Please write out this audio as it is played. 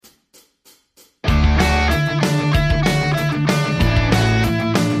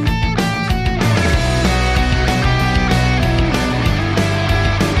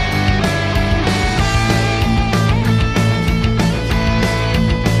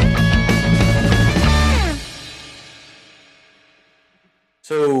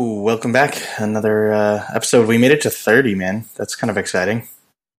So, welcome back. Another episode. We made it to 30, man. That's kind of exciting.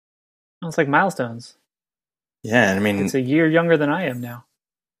 Well, it's like milestones. Yeah, I mean, It's a year younger than I am now.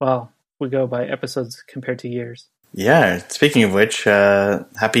 Well, we go by episodes compared to years. yeah, speaking of which,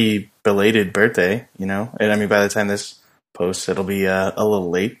 happy belated birthday, you know? And I mean, by the time this posts, it'll be a little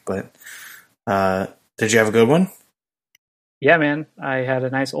late, but did you have a good one? Yeah, man. I had a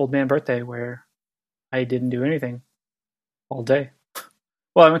nice old man birthday where I didn't do anything all day.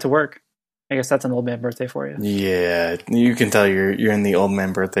 Well, I went to work. I guess that's an old man birthday for you. Yeah, you can tell you're in the old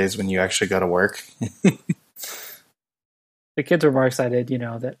man birthdays when you actually go to work. The kids were more excited,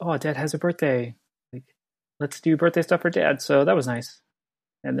 that, oh, dad has a birthday. Like, let's do birthday stuff for dad. So that was nice.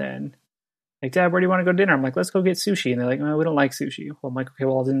 And then, like, dad, where do you want to go to dinner? I'm like, let's go get sushi. And they're like, no, we don't like sushi. Well, I'm like, okay,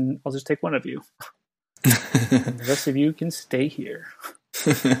 well, then I'll just take one of you. And the rest of you can stay here.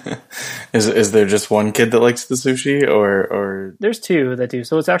 Is there just one kid that likes the sushi, or There's two that do.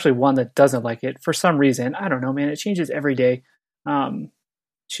 So it's actually one that doesn't like it for some reason. I don't know, man. It changes every day.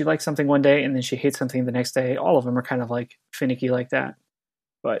 She likes something one day and then she hates something the next day. All of them are kind of like finicky like that.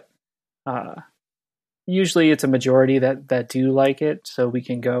 But usually it's a majority that do like it, so we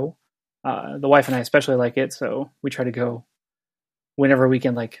can go. The wife and I especially like it, so we try to go whenever we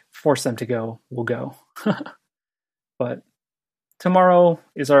can, like force them to go, we'll go. But tomorrow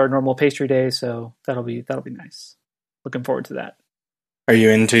is our normal pastry day, so that'll be nice. Looking forward to that. are you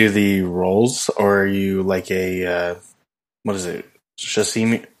into the rolls, or are you like a what is it?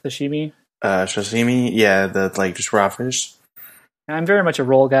 Sashimi? Sashimi. Sashimi? Yeah, the like just raw fish. I'm very much a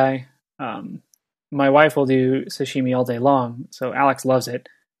roll guy. My wife will do sashimi all day long, so Alex loves it.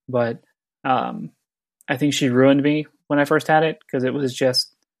 But I think she ruined me when I first had it because it was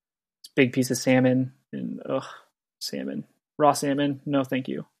just this big piece of salmon and salmon, raw salmon. No, thank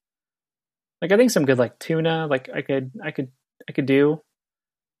you. Like I think some good like tuna, like I could do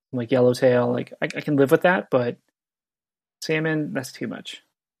like yellowtail. Like I can live with that, but salmon, that's too much.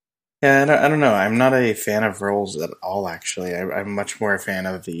 Yeah, I don't know. I'm not a fan of rolls at all. Actually, I'm much more a fan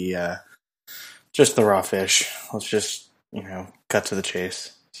of the just the raw fish. Let's just cut to the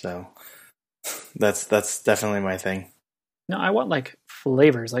chase. So that's definitely my thing. No, I want like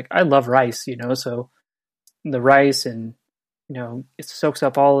flavors. Like I love rice, so the rice and it soaks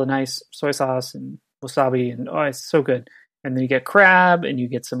up all the nice soy sauce and wasabi and oh, it's so good. And then you get crab and you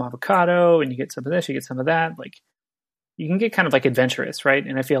get some avocado and you get some of this, you get some of that. Like you can get kind of like adventurous, right?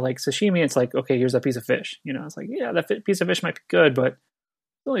 And I feel like sashimi, it's like, okay, here's a piece of fish. It's like, yeah, that piece of fish might be good, but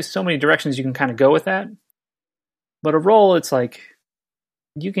there's only so many directions you can kind of go with that. But a roll, it's like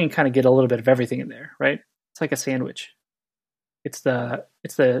you can kind of get a little bit of everything in there, right? It's like a sandwich. It's the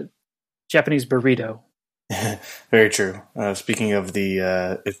Japanese burrito. Very true. Speaking of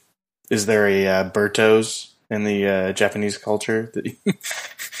is there a Bertos in the Japanese culture that you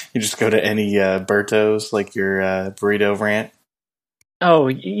just go to any Bertos like your burrito rant? Oh,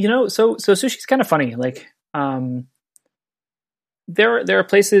 so sushi's kind of funny. Like, there are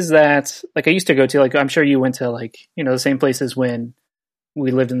places that like I used to go to. Like, I'm sure you went to like the same places when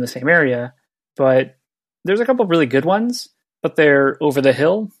we lived in the same area. But there's a couple of really good ones, but they're over the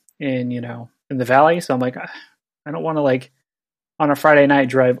hill in in the valley. So I'm like, I don't want to like on a Friday night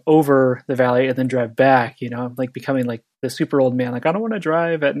drive over the valley and then drive back. I'm like becoming like the super old man. Like I don't want to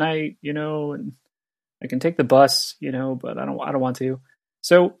drive at night. And I can take the bus. But I don't want to.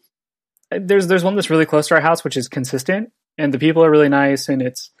 So there's one that's really close to our house, which is consistent, and the people are really nice, and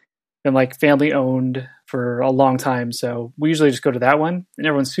it's been like family owned for a long time. So we usually just go to that one, and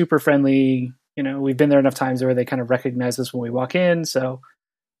everyone's super friendly. We've been there enough times where they kind of recognize us when we walk in. So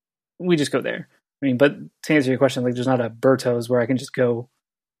we just go there. I mean, but to answer your question, like there's not a Bertos where I can just go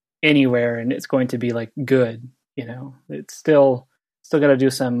anywhere and it's going to be like good. It's still got to do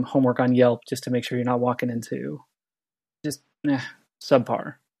some homework on Yelp just to make sure you're not walking into just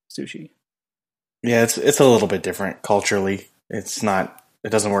subpar sushi. Yeah, it's a little bit different culturally. It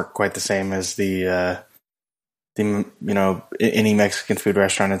doesn't work quite the same as the any Mexican food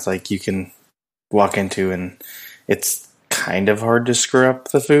restaurant. It's like you can walk into and it's kind of hard to screw up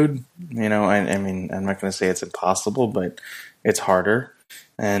the food. I mean, I'm not going to say it's impossible, but it's harder.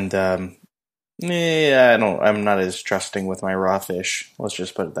 And I'm not as trusting with my raw fish. Let's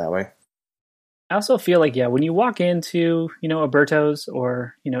just put it that way. I also feel like, yeah, when you walk into, a Berto's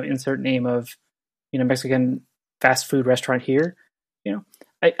or, insert name of, Mexican fast food restaurant here,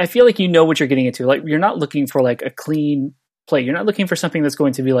 I feel like what you're getting into. Like, you're not looking for like a clean plate. You're not looking for something that's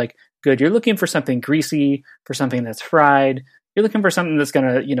going to be like good. You're looking for something greasy, for something that's fried. You're looking for something that's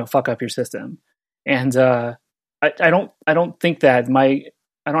going to, fuck up your system. And I don't think that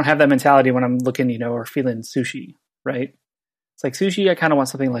I don't have that mentality when I'm looking, or feeling sushi, right? It's like sushi, I kind of want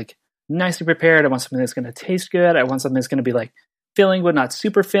something like nicely prepared. I want something that's going to taste good. I want something that's going to be like filling, but not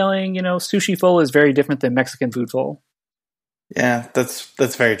super filling. Sushi full is very different than Mexican food full. Yeah,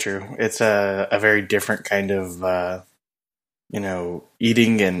 that's very true. It's a very different kind of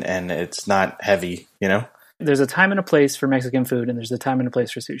eating, and it's not heavy. There's a time and a place for Mexican food, and there's a time and a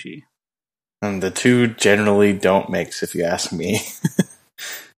place for sushi. And the two generally don't mix, if you ask me.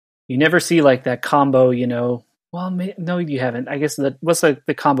 You never see like that combo, Well, no, you haven't. I guess what's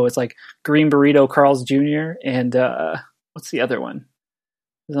the combo? It's like green burrito Carl's Jr. and what's the other one?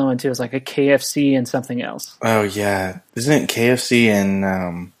 There's another one too. It's like a KFC and something else. Oh yeah, isn't it KFC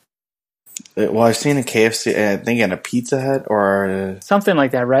and I've seen a KFC, I think, at a Pizza Hut or something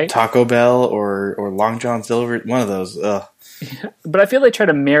like that, right? Taco Bell or Long John Silver, one of those. Ugh. But I feel they try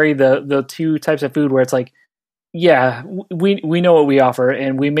to marry the two types of food where it's like, yeah, we know what we offer,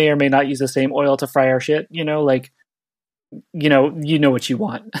 and we may or may not use the same oil to fry our shit. You know what you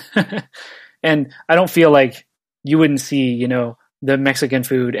want, and I don't feel like you wouldn't see the Mexican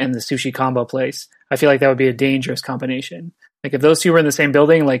food and the sushi combo place. I feel like that would be a dangerous combination. Like if those two were in the same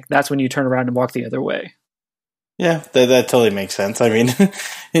building, like that's when you turn around and walk the other way. Yeah, that totally makes sense. I mean,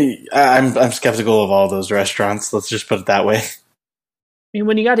 I'm skeptical of all those restaurants. Let's just put it that way. I mean,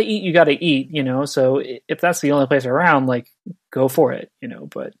 when you got to eat, you got to eat. So if that's the only place around, like go for it.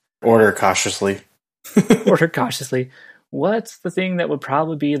 But order cautiously. Order cautiously. What's the thing that would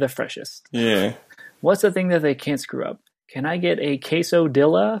probably be the freshest? Yeah. What's the thing that they can't screw up? Can I get a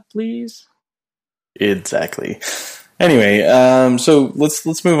quesadilla, please? Exactly. Anyway, so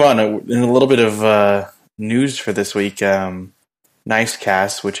let's move on. In a little bit of news for this week,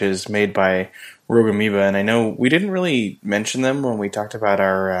 Nicecast, which is made by Rogue Amoeba, and I know we didn't really mention them when we talked about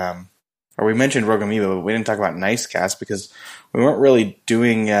or we mentioned Rogue Amoeba, but we didn't talk about Nicecast because we weren't really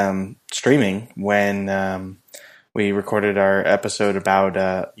doing streaming when we recorded our episode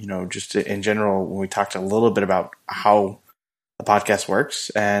about just in general when we talked a little bit about how the podcast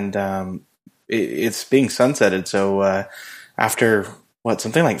works, and it's being sunsetted. So after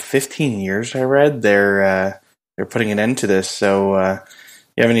something like 15 years, I read they're putting an end to this. So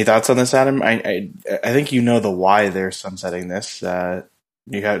you have any thoughts on this, Adam? I think you know the why they're sunsetting this. Do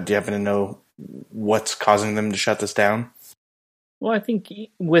you happen to know what's causing them to shut this down? Well, I think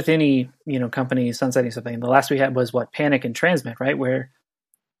with any company sunsetting something, the last we had was Panic and Transmit, right? Where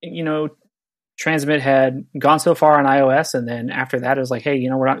Transmit had gone so far on iOS, and then after that, it was like, hey,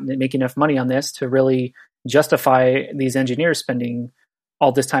 we're not making enough money on this to really justify these engineers spending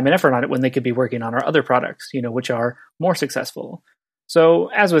all this time and effort on it when they could be working on our other products, which are more successful.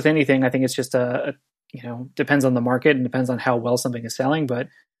 So, as with anything, I think it's just depends on the market and depends on how well something is selling. But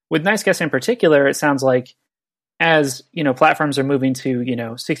with Nicecast in particular, it sounds like as platforms are moving to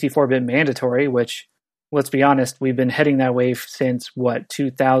 64-bit mandatory, which, let's be honest, we've been heading that way since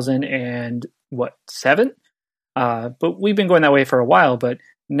 2007. But we've been going that way for a while. But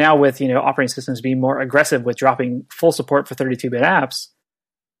now with operating systems being more aggressive with dropping full support for 32-bit apps,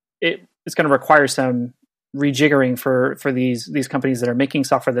 it's going to require some rejiggering for these companies that are making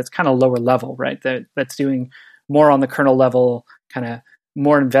software that's kind of lower level, right? That's doing more on the kernel level, kind of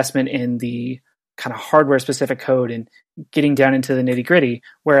more investment in the kind of hardware specific code and getting down into the nitty gritty.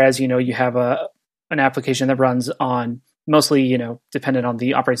 Whereas you have an application that runs on mostly dependent on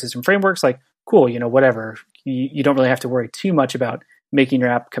the operating system frameworks, like cool, whatever. You don't really have to worry too much about making your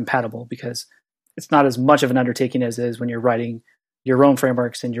app compatible because it's not as much of an undertaking as it is when you're writing your own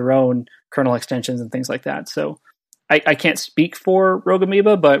frameworks and your own kernel extensions and things like that. So I can't speak for Rogue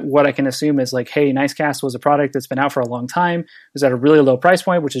Amoeba, but what I can assume is like, hey, Nicecast was a product that's been out for a long time. It was at a really low price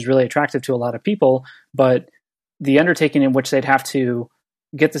point, which is really attractive to a lot of people. But the undertaking in which they'd have to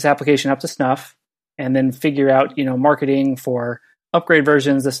get this application up to snuff and then figure out, marketing for upgrade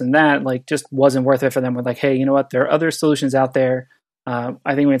versions, this and that, like just wasn't worth it for them. With like, hey, you know what? There are other solutions out there. I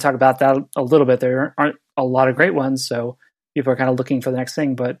think we can talk about that a little bit. There aren't a lot of great ones, so people are kind of looking for the next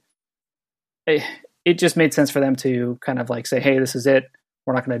thing. But it just made sense for them to kind of like say, hey, this is it.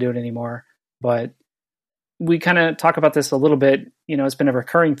 We're not going to do it anymore. But we kind of talk about this a little bit. It's been a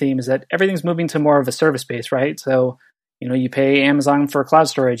recurring theme is that everything's moving to more of a service base, right? So, you pay Amazon for cloud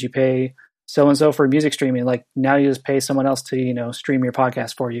storage, you pay so-and-so for music streaming. Like now you just pay someone else to, stream your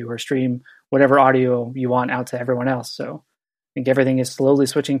podcast for you or stream whatever audio you want out to everyone else. So I think everything is slowly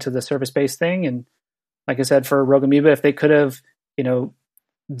switching to the service-based thing. And like I said, for Rogue Amoeba, if they could have,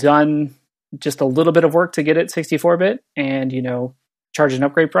 done just a little bit of work to get it 64-bit and, charge an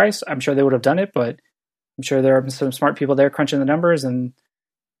upgrade price, I'm sure they would have done it. But I'm sure there are some smart people there crunching the numbers and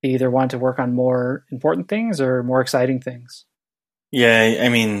they either want to work on more important things or more exciting things. Yeah, I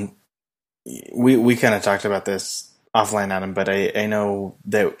mean, we kind of talked about this offline, Adam, but I know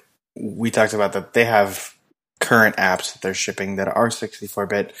that we talked about that they have current apps that they're shipping that are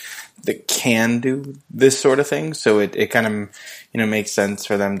 64-bit that can do this sort of thing. So it kind of, makes sense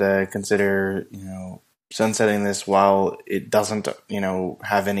for them to consider, sunsetting this while it doesn't,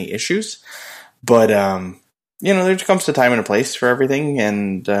 have any issues. But, there comes a time and a place for everything.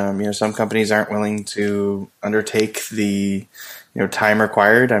 And, some companies aren't willing to undertake the, time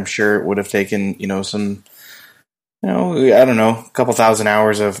required. I'm sure it would have taken, some, I don't know, a couple thousand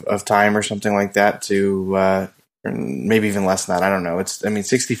hours of time or something like that to, or maybe even less than that. I don't know.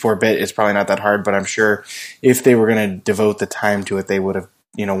 64-bit is probably not that hard, but I'm sure if they were going to devote the time to it, they would have,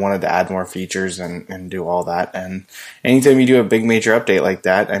 wanted to add more features and do all that. And anytime you do a big major update like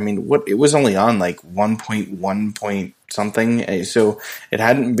that, it was only on like 1.1 point something. So it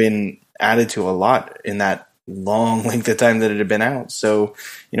hadn't been added to a lot in that long length of time that it had been out. So,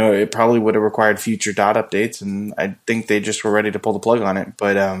 it probably would have required future dot updates, and I think they just were ready to pull the plug on it.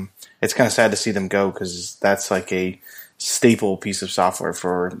 But it's kind of sad to see them go, because that's like a staple piece of software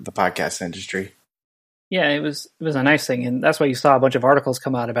for the podcast industry. Yeah, it was a nice thing, and that's why you saw a bunch of articles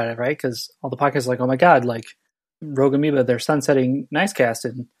come out about it, right? Because all the podcasts are like, oh my god, like Rogue Amoeba, they're sunsetting Nicecast,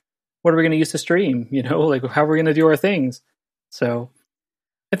 and what are we going to use to stream? Like how are we going to do our things? So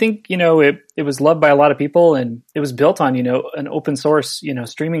I think, it was loved by a lot of people, and it was built on, an open source,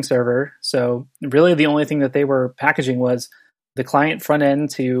 streaming server. So really the only thing that they were packaging was the client front end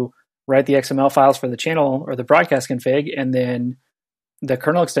to write the XML files for the channel or the broadcast config, and then the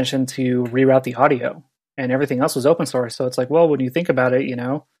kernel extension to reroute the audio, and everything else was open source. So it's like, well, when you think about it,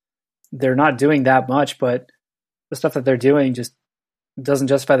 they're not doing that much, but the stuff that they're doing just doesn't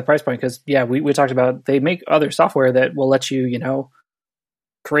justify the price point. Because we talked about, they make other software that will let you,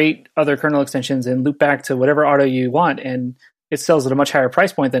 create other kernel extensions and loop back to whatever audio you want, and it sells at a much higher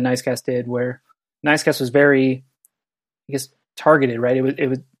price point than Nicecast did, where Nicecast was very, I guess, targeted, right?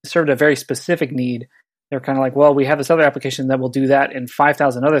 It served a very specific need. They're kind of like, well, we have this other application that will do that and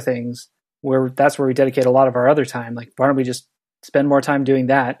 5,000 other things, where that's where we dedicate a lot of our other time. Like, why don't we just spend more time doing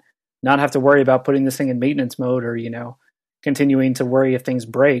that, not have to worry about putting this thing in maintenance mode or, continuing to worry if things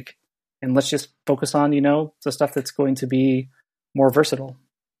break, and let's just focus on, the stuff that's going to be more versatile.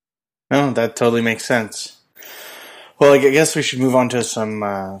 No, that totally makes sense. Well, I guess we should move on to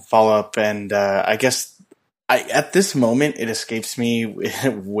some follow-up, and I guess at this moment it escapes me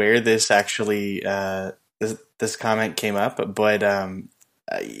where this actually this comment came up, but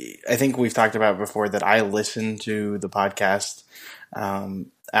I think we've talked about before that I listen to the podcast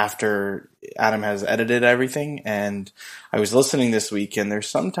after Adam has edited everything, and I was listening this week, and there's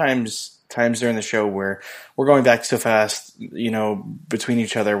sometimes times during the show where we're going back so fast, between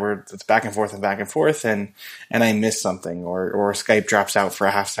each other, where it's back and forth, and I miss something, or Skype drops out for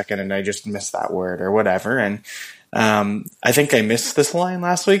a half second and I just miss that word or whatever. And I think I missed this line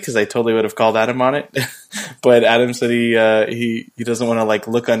last week because I totally would have called Adam on it. But Adam said he doesn't want to like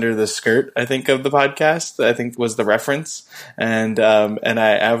look under the skirt, I think, of the podcast, I think was the reference. And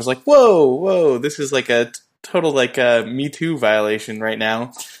I was like, whoa, this is like a total like Me Too violation right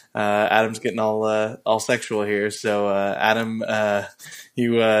now. Adam's getting all sexual here. So, Adam, I'm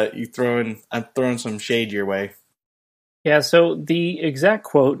throwing some shade your way. Yeah. So the exact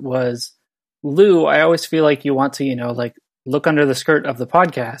quote was, Lou, I always feel like you want to, like look under the skirt of the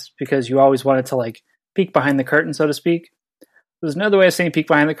podcast because you always wanted to like peek behind the curtain, so to speak. There's another way of saying peek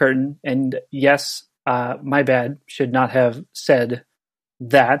behind the curtain. And yes, my bad, should not have said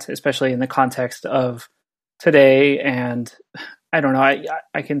that, especially in the context of today. And I don't know.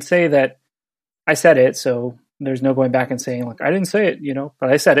 I can say that I said it, so there's no going back and saying like I didn't say it, but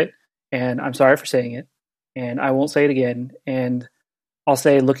I said it, and I'm sorry for saying it, and I won't say it again. And I'll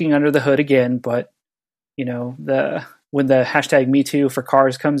say looking under the hood again, but when the hashtag Me Too for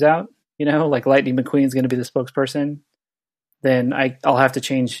cars comes out, like Lightning McQueen's going to be the spokesperson, then I'll have to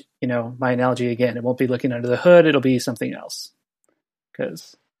change, my analogy again. It won't be looking under the hood; it'll be something else.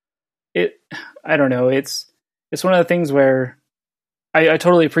 Because I don't know. It's one of the things where I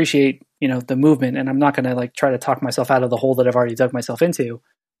totally appreciate, the movement, and I'm not going to like try to talk myself out of the hole that I've already dug myself into,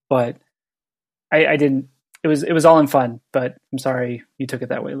 but I didn't. It was all in fun, but I'm sorry you took it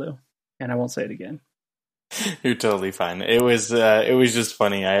that way, Lou, and I won't say it again. You're totally fine. It was just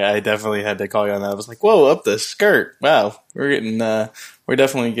funny. I definitely had to call you on that. I was like, whoa, up the skirt. Wow, we're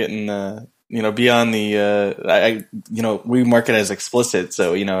definitely getting beyond the we mark it as explicit,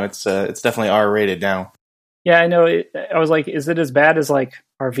 so it's definitely R-rated now. Yeah, I know. I was like, is it as bad as like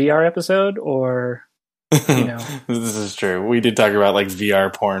our VR episode, or This is true. We did talk about like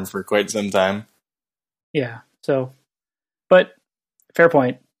VR porn for quite some time. Yeah. So, but fair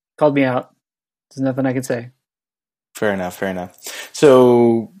point. Called me out. There's nothing I can say. Fair enough. Fair enough.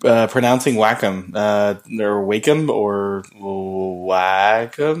 So, pronouncing Wacom, or Wacom, or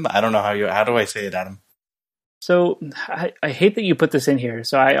Wacom. I don't know how do I say it, Adam? So I hate that you put this in here.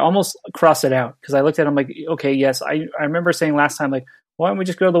 So I almost crossed it out because I looked at it, I'm like, okay, yes, I remember saying last time, like, why don't we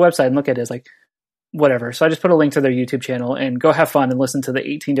just go to the website and look at it? It's like, whatever. So I just put a link to their YouTube channel and go have fun and listen to the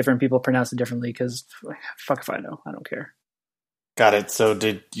 18 different people pronounce it differently because fuck if I know. I don't care. Got it. So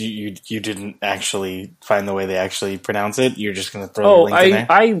did you didn't actually find the way they actually pronounce it? You're just going to throw the link in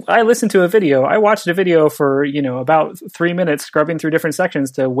there? I listened to a video. I watched a video for, about 3 minutes scrubbing through different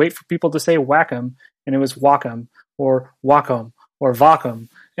sections to wait for people to say Wacom, and it was Wacom or Wacom or Vacom.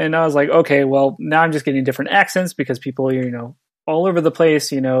 And I was like, okay, well, now I'm just getting different accents because people are, all over the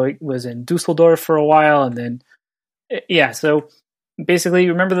place. It was in Dusseldorf for a while, and then, yeah. So basically,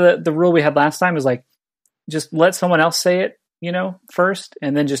 remember the rule we had last time is like, just let someone else say it, first,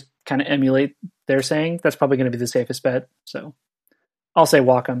 and then just kind of emulate their saying. That's probably going to be the safest bet. So I'll say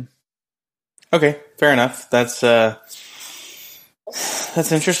Wacom. Okay, fair enough. That's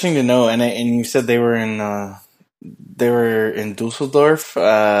interesting to know. And you said they were in Dusseldorf.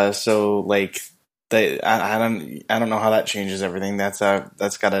 So like I don't know how that changes everything. That's got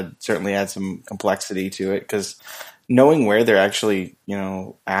to certainly add some complexity to it, because knowing where they're actually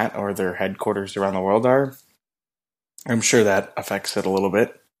at, or their headquarters around the world are, I'm sure that affects it a little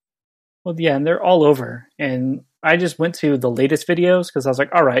bit. Well, yeah, and they're all over. And I just went to the latest videos because I was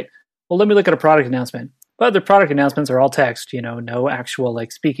like, all right, well, let me look at a product announcement. But their product announcements are all text, no actual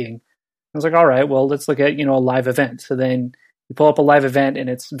like speaking. I was like, all right, well, let's look at, a live event. So then you pull up a live event and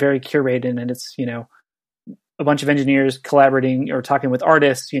it's very curated, and it's, a bunch of engineers collaborating or talking with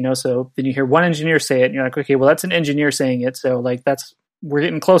artists, so then you hear one engineer say it and you're like, okay, well, that's an engineer saying it. So like we're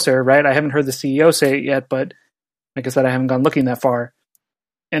getting closer, right? I haven't heard the CEO say it yet, but like I said, I haven't gone looking that far.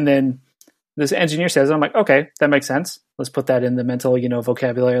 And then this engineer says, I'm like, okay, that makes sense. Let's put that in the mental,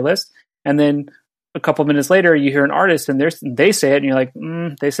 vocabulary list. And then a couple minutes later, you hear an artist and they say it, and you're like,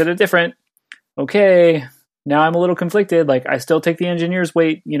 they said it different. Okay, now I'm a little conflicted. Like, I still take the engineer's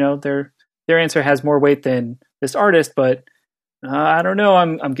weight. Their answer has more weight than this artist, but I don't know.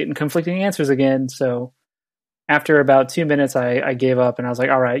 I'm getting conflicting answers again. So after about 2 minutes, I gave up, and I was like,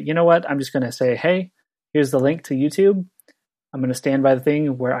 all right, you know what? I'm just going to say, hey, here's the link to YouTube. I'm going to stand by the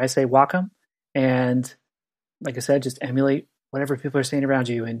thing where I say Wacom. And like I said, just emulate whatever people are saying around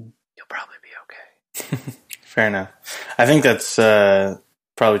you, and you'll probably be okay. Fair enough. I think that's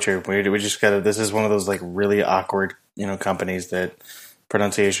probably true. We just got to, this is one of those like really awkward, companies that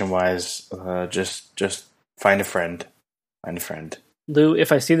pronunciation wise, just find a friend. Find a friend. Lou,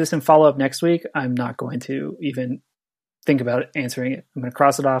 if I see this in follow-up next week, I'm not going to even think about answering it. I'm going to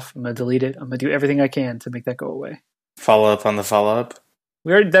cross it off. I'm going to delete it. I'm going to do everything I can to make that go away. Follow up on the follow up.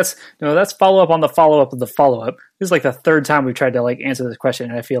 That's follow up on the follow up of the follow up. This is like the third time we've tried to like answer this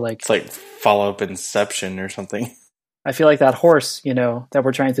question, and I feel like it's like follow up Inception or something. I feel like that horse, that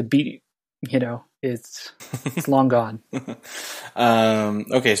we're trying to beat, it's long gone.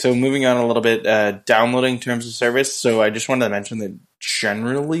 Okay, so moving on a little bit, downloading terms of service. So I just wanted to mention that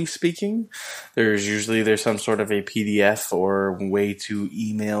generally speaking, there's some sort of a PDF or way to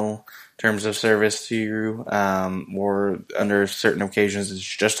email terms of service to you, or under certain occasions it's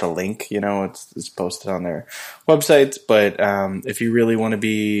just a link. It's posted on their websites. But if you really want to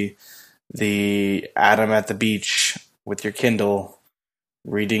be the Adam at the beach with your Kindle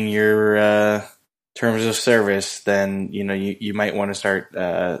reading your terms of service, then you might want to start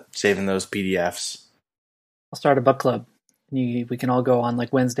saving those PDFs. I'll start a book club. We can all go on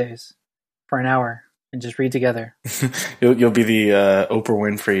like Wednesdays for an hour and just read together. You'll be the Oprah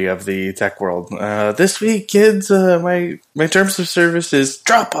Winfrey of the tech world. This week, kids, my terms of service is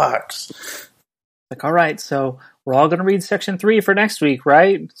Dropbox. Like, all right, so we're all going to read Section 3 for next week,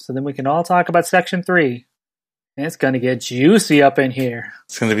 right? So then we can all talk about Section 3. And it's going to get juicy up in here.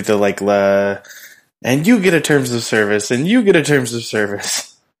 It's going to be the and you get a terms of service, and you get a terms of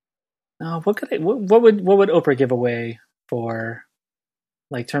service. What would Oprah give away for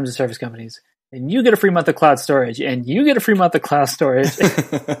like terms of service companies? And you get a free month of cloud storage, and you get a free month of cloud storage.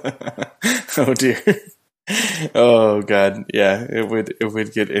 Oh dear. Oh god. Yeah, it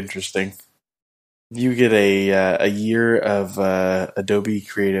would get interesting. You get a year of Adobe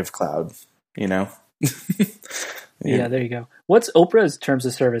Creative Cloud, Yeah, there you go. What's Oprah's terms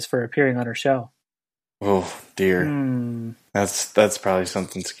of service for appearing on her show? Oh dear. That's probably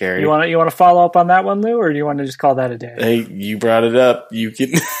something scary. You want to follow up on that one, Lou, or do you want to just call that a day? Hey, you brought it up. You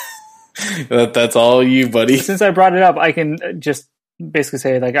can. That's all you, buddy. Since I brought it up, I can just basically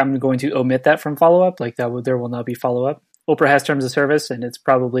say like I'm going to omit that from follow up. Like there will not be follow up. Oprah has terms of service, and it's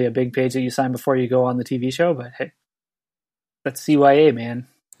probably a big page that you sign before you go on the TV show. But hey, that's CYA, man.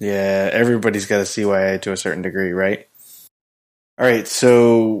 Yeah, everybody's got a CYA to a certain degree, right? All right,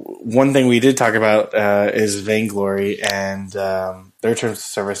 so one thing we did talk about is Vainglory and their terms of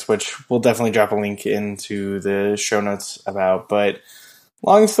service, which we'll definitely drop a link into the show notes about. But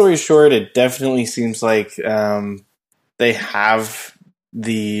long story short, it definitely seems like they have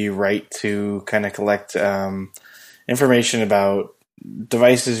the right to kind of collect information about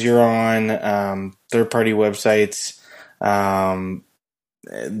devices you're on, third-party websites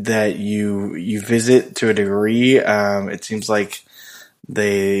that you visit to a degree. It seems like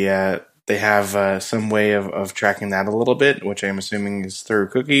they have some way of tracking that a little bit, which I'm assuming is through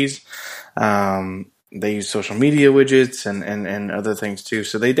cookies. They use social media widgets and other things too.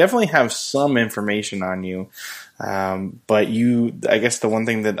 So they definitely have some information on you. But I guess the one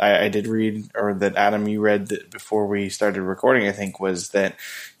thing that I did read, or that Adam, you read before we started recording, I think, was that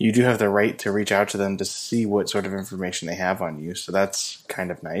you do have the right to reach out to them to see what sort of information they have on you. So that's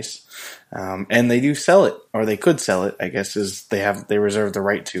kind of nice. And they do sell it, or they could sell it, I guess, is they reserve the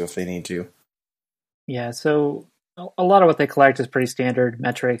right to if they need to. Yeah, so a lot of what they collect is pretty standard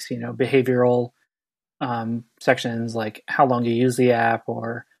metrics, behavioral sections like how long you use the app,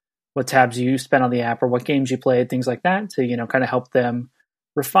 or what tabs you spent on the app, or what games you played, things like that, to kind of help them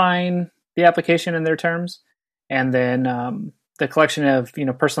refine the application in their terms. And then the collection of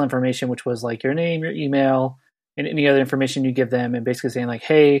personal information, which was like your name, your email, and any other information you give them, and basically saying like,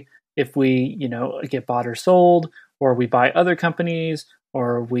 hey, if we get bought or sold, or we buy other companies,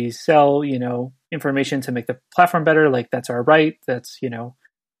 or we sell information to make the platform better, like that's our right. That's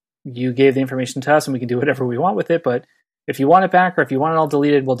you gave the information to us and we can do whatever we want with it. But if you want it back, or if you want it all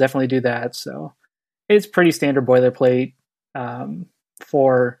deleted, we'll definitely do that. So it's pretty standard boilerplate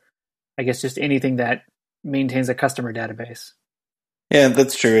for, I guess, just anything that maintains a customer database. Yeah,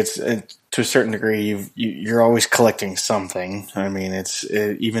 that's true. It's to a certain degree, you're always collecting something. I mean,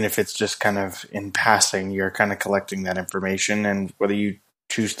 even if it's just kind of in passing, you're kind of collecting that information, and whether you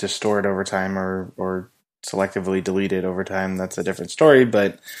choose to store it over time or selectively delete it over time, that's a different story.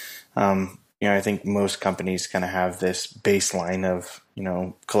 But I think most companies kind of have this baseline of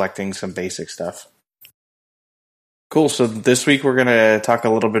collecting some basic stuff. Cool. So this week we're going to talk a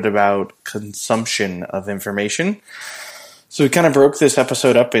little bit about consumption of information. So we kind of broke this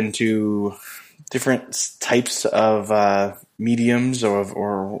episode up into different types of mediums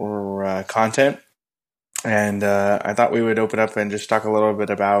or content. And I thought we would open up and just talk a little bit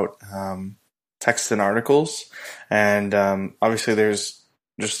about text and articles. And obviously there's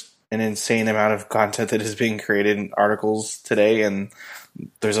just an insane amount of content that is being created in articles today. And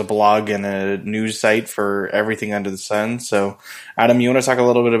there's a blog and a news site for everything under the sun. So Adam, you want to talk a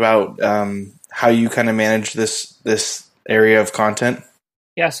little bit about how you kind of manage this area of content?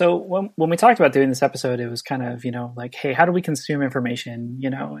 Yeah, so when we talked about doing this episode, it was kind of, like, hey, how do we consume information?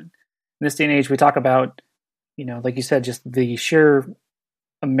 And in this day and age, we talk about, like you said, just the sheer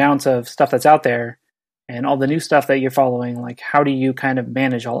amount of stuff that's out there and all the new stuff that you're following. Like, how do you kind of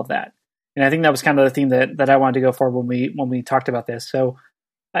manage all of that? And I think that was kind of the theme that I wanted to go for when we talked about this. So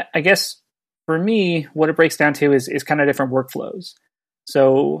I guess for me, what it breaks down to is kind of different workflows.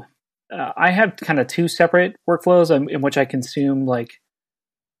 So I have kind of two separate workflows in which I consume like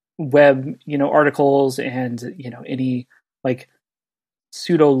web, articles and, any like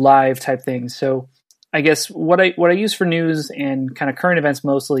pseudo live type things. So I guess what I use for news and kind of current events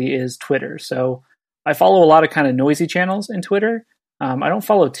mostly is Twitter. So I follow a lot of kind of noisy channels in Twitter. I don't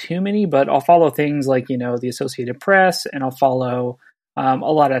follow too many, but I'll follow things like, the Associated Press, and I'll follow a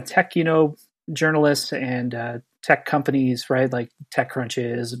lot of tech, journalists and tech companies, right? Like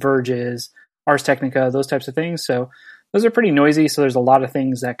TechCrunches, Verges, Ars Technica, those types of things. So those are pretty noisy. So there's a lot of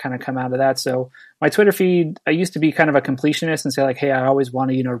things that kind of come out of that. So my Twitter feed, I used to be kind of a completionist and say like, hey, I always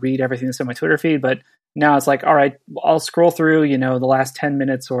want to, read everything that's in my Twitter feed. But now it's like, all right, I'll scroll through, the last 10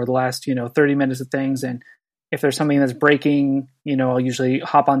 minutes or the last, 30 minutes of things. And if there's something that's breaking, I'll usually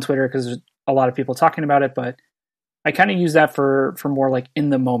hop on Twitter because there's a lot of people talking about it. But I kind of use that for more like in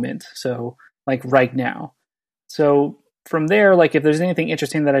the moment. So like right now. So from there, like if there's anything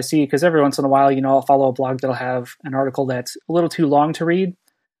interesting that I see, because every once in a while, I'll follow a blog that'll have an article that's a little too long to read,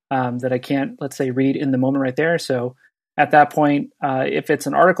 that I can't, let's say, read in the moment right there. So at that point, if it's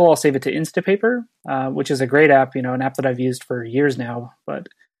an article, I'll save it to Instapaper, which is a great app, an app that I've used for years now, but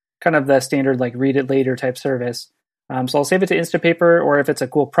kind of the standard like read it later type service. So I'll save it to Instapaper, or if it's a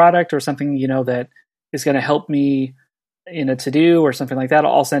cool product or something, that is going to help me in a to-do or something like that,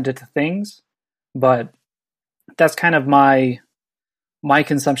 I'll send it to Things. But that's kind of my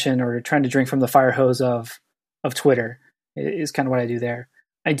consumption, or trying to drink from the fire hose of Twitter is kind of what I do there.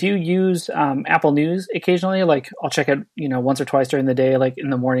 I do use Apple News occasionally. Like I'll check it, once or twice during the day, like in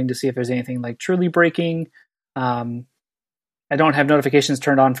the morning to see if there's anything like truly breaking. Um, I don't have notifications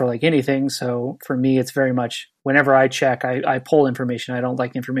turned on for like anything. So for me, it's very much whenever I check, I pull information. I don't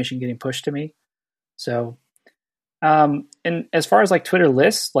like information getting pushed to me. So, and as far as like Twitter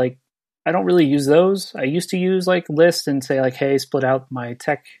lists, like I don't really use those. I used to use like lists and say like, hey, split out my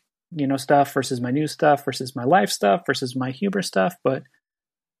tech, stuff versus my news stuff versus my life stuff versus my humor stuff. But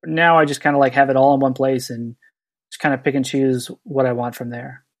now I just kind of like have it all in one place and just kind of pick and choose what I want from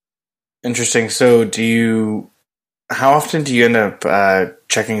there. Interesting. So how often do you end up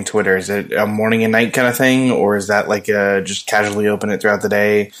checking Twitter? Is it a morning and night kind of thing, or is that like just casually open it throughout the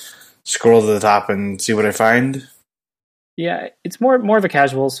day, scroll to the top and see what I find? Yeah, it's more of a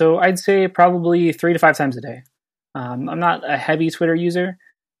casual. So I'd say probably 3 to 5 times a day. I'm not a heavy Twitter user,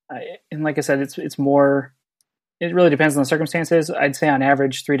 and like I said, it's more. It really depends on the circumstances. I'd say on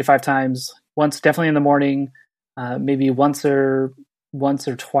average 3 to 5 times. Once definitely in the morning, maybe once or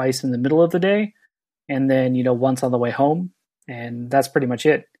twice in the middle of the day, and then once on the way home, and that's pretty much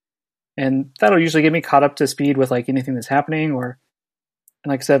it. And that'll usually get me caught up to speed with like anything that's happening, or and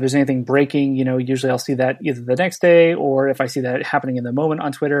like I said, if there's anything breaking, usually I'll see that either the next day, or if I see that happening in the moment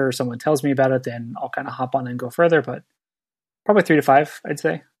on Twitter or someone tells me about it, then I'll kind of hop on and go further. But probably 3 to 5, I'd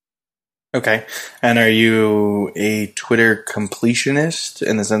say. Okay. And are you a Twitter completionist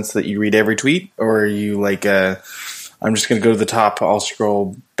in the sense that you read every tweet, or are you like I'm just going to go to the top, I'll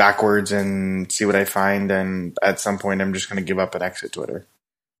scroll backwards and see what I find, and at some point I'm just going to give up and exit Twitter?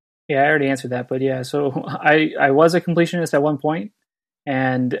 Yeah, I already answered that, but yeah, so I was a completionist at one point,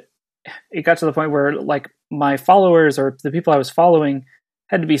 and it got to the point where like my followers or the people I was following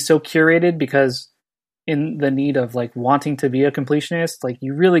had to be so curated, because in the need of like wanting to be a completionist, like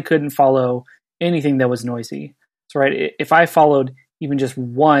you really couldn't follow anything that was noisy. So right, if I followed even just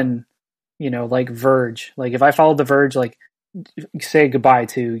one, like Verge, like if I followed the Verge, like say goodbye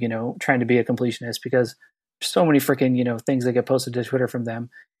to, trying to be a completionist, because there's so many freaking, things that get posted to Twitter from them.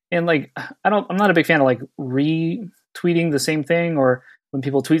 And like, I'm not a big fan of like retweeting the same thing, or when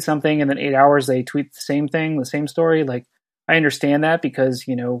people tweet something and then 8 hours they tweet the same thing, the same story. Like, I understand that because,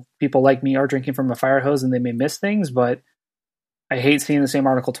 people like me are drinking from a fire hose and they may miss things, but I hate seeing the same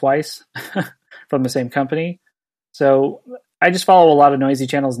article twice from the same company. So I just follow a lot of noisy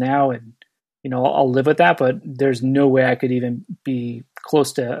channels now, and, I'll live with that, but there's no way I could even be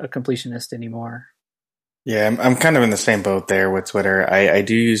close to a completionist anymore. Yeah, I'm kind of in the same boat there with Twitter. I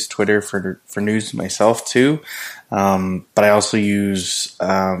do use Twitter for news myself too, but I also use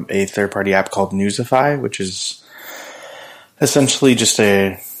a third-party app called Newsify, which is essentially just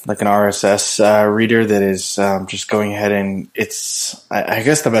an RSS reader that is just going ahead, and I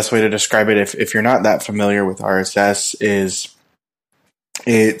guess the best way to describe it, if you're not that familiar with RSS, is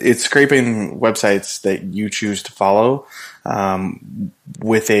it's scraping websites that you choose to follow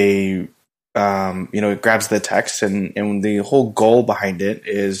with a it grabs the text, and the whole goal behind it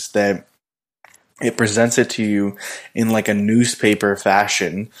is that it presents it to you in like a newspaper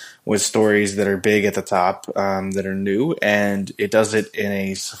fashion with stories that are big at the top, that are new, and it does it in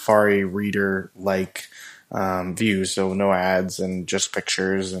a Safari reader like view, so no ads and just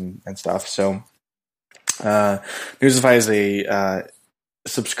pictures and stuff. So Newsify is a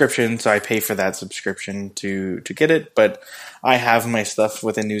subscription, so I pay for that subscription to get it, but I have my stuff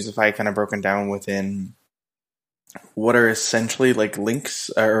within Newsify kind of broken down within what are essentially like links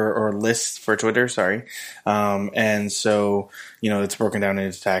or lists for Twitter, sorry. And so, it's broken down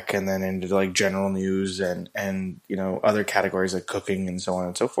into tech and then into like general news and other categories like cooking and so on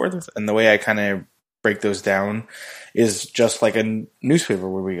and so forth. And the way I kind of break those down is just like a newspaper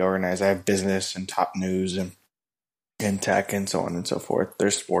where we organize. I have business and top news and tech and so on and so forth.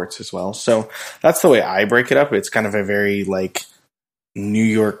 There's sports as well. So that's the way I break it up. It's kind of a very like New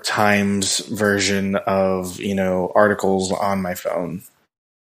York Times version of, articles on my phone.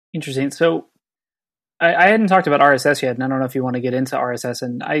 Interesting. So I hadn't talked about RSS yet, and I don't know if you want to get into RSS.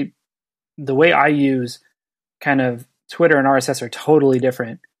 And the way I use kind of Twitter and RSS are totally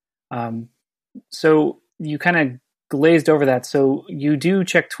different. So you kind of glazed over that. So you do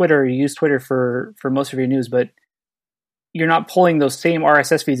check Twitter, you use Twitter for most of your news, but you're not pulling those same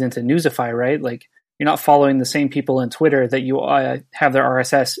RSS feeds into Newsify, right? Like you're not following the same people in Twitter that you have their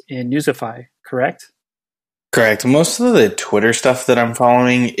RSS in Newsify, correct? Correct. Most of the Twitter stuff that I'm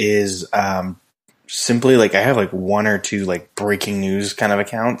following is simply like I have like one or two like breaking news kind of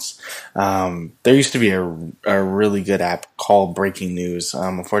accounts. There used to be a really good app called Breaking News.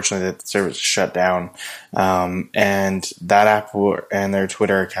 Unfortunately, that service shut down. And that app and their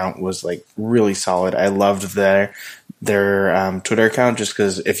Twitter account was like really solid. I loved their Twitter account, just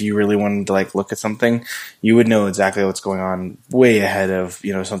because if you really wanted to like look at something, you would know exactly what's going on way ahead of,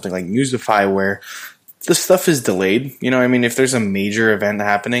 you know, something like Newsify, where the stuff is delayed. You know, I mean, if there's a major event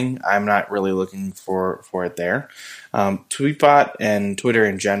happening, I'm not really looking for it there. Tweetbot and Twitter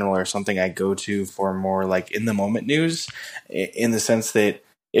in general are something I go to for more like in the moment news, in the sense that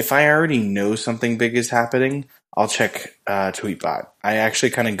if I already know something big is happening, I'll check Tweetbot. I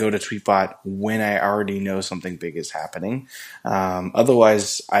actually kind of go to Tweetbot when I already know something big is happening.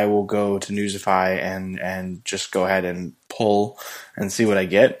 Otherwise, I will go to Newsify and just go ahead and pull and see what I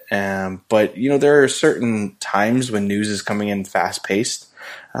get. But you know, there are certain times when news is coming in fast paced.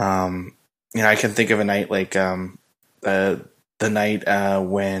 You know, I can think of a night like the night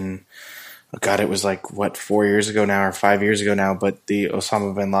when, oh God, it was like what, 4 years ago now or 5 years ago now, but the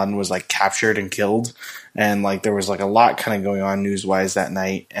Osama bin Laden was like captured and killed, and like there was like a lot kind of going on news wise that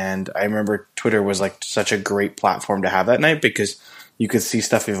night. And I remember Twitter was like such a great platform to have that night because you could see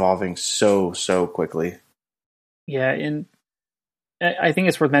stuff evolving so quickly. Yeah, and I think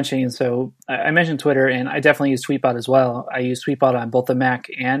it's worth mentioning. So I mentioned Twitter, and I definitely use Tweetbot as well. I use Tweetbot on both the Mac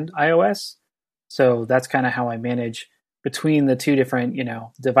and iOS, so that's kind of how I manage between the two different, you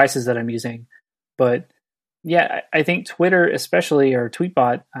know, devices that I'm using. But yeah, I think Twitter, especially, or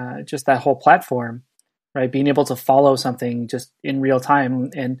Tweetbot, just that whole platform, right? Being able to follow something just in real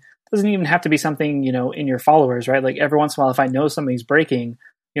time, and doesn't even have to be something, you know, in your followers, right? Like every once in a while, if I know something's breaking,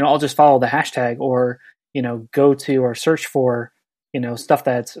 you know, I'll just follow the hashtag, or, you know, go to or search for, you know, stuff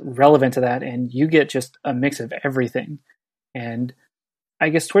that's relevant to that, and you get just a mix of everything. And I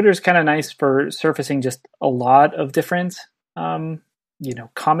guess Twitter is kind of nice for surfacing just a lot of different, you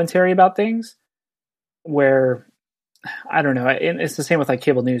know, commentary about things. Where, I don't know, it's the same with like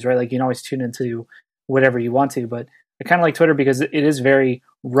cable news, right? Like you can always tune into whatever you want to, but I kind of like Twitter because it is very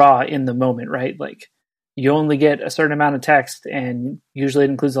raw in the moment, right? Like you only get a certain amount of text, and usually it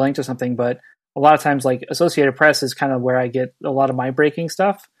includes a link to something, but a lot of times like Associated Press is kind of where I get a lot of my breaking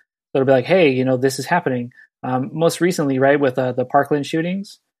stuff. So it'll be like, hey, you know, this is happening. Most recently, right, with the Parkland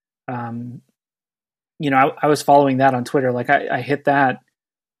shootings, you know, I was following that on Twitter. Like I hit that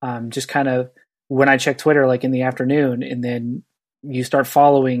just kind of when I check Twitter, like in the afternoon, and then you start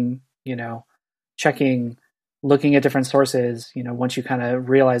following, you know, checking, looking at different sources, you know, once you kind of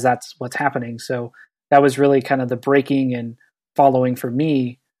realize that's what's happening. So that was really kind of the breaking and following for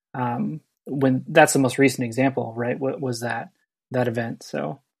me. When that's the most recent example, right? What was that event?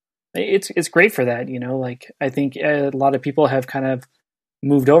 So it's great for that, you know. Like I think a lot of people have kind of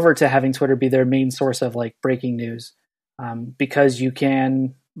moved over to having Twitter be their main source of like breaking news, because you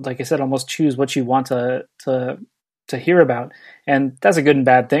can, like I said, almost choose what you want to hear about, and that's a good and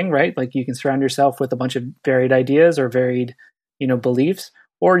bad thing, right? Like you can surround yourself with a bunch of varied ideas or varied, you know, beliefs,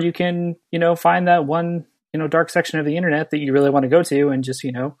 or you can, you know, find that one, you know, dark section of the internet that you really want to go to and just,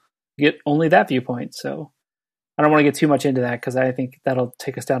 you know, get only that viewpoint. So I don't want to get too much into that because I think that'll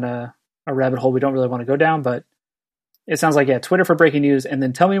take us down a rabbit hole we don't really want to go down. But it sounds like, yeah, Twitter for breaking news. And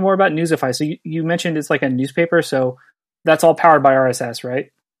then tell me more about Newsify. So you mentioned it's like a newspaper. So that's all powered by RSS,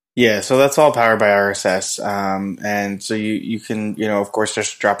 right? Yeah, so that's all powered by RSS. And so you can, you know, of course,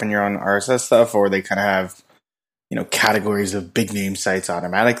 just drop in your own RSS stuff, or they kind of have, you know, categories of big name sites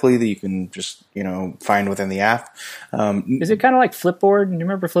automatically that you can just, you know, find within the app. Is it kind of like Flipboard? Do you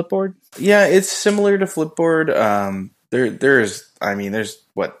remember Flipboard? Yeah, it's similar to Flipboard. There's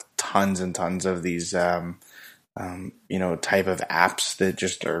what, tons and tons of these, you know, type of apps that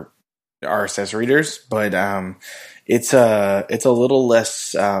just are RSS readers, but it's a little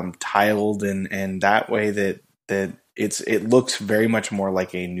less tiled in that way that it looks very much more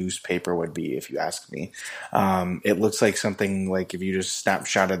like a newspaper would be, if you ask me. It looks like something like if you just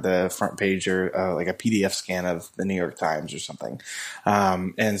snapshotted the front page, or like a PDF scan of the New York Times or something.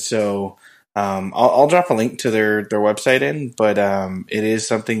 And so I'll drop a link to their website in, but it is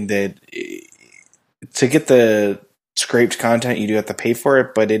something that to get the scraped content, you do have to pay for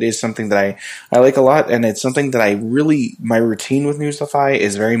it, but it is something that I like a lot, and it's something that I really, my routine with Newsify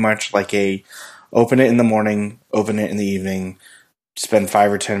is very much like a open it in the morning, open it in the evening, spend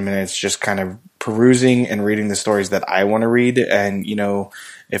 5 or 10 minutes just kind of perusing and reading the stories that I want to read. And, you know,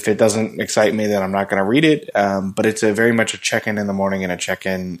 if it doesn't excite me, then I'm not going to read it. But it's a very much a check-in in the morning and a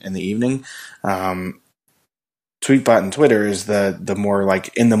check-in in the evening. Tweetbot and Twitter is the more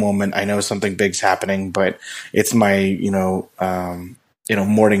like in the moment. I know something big's happening, but it's my,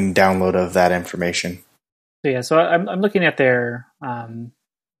 morning download of that information. So I'm looking at their kind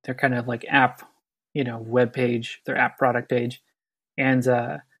of like app, you know, web page, their app product page, and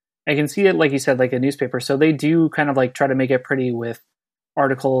I can see it, like you said, like a newspaper. So they do kind of like try to make it pretty with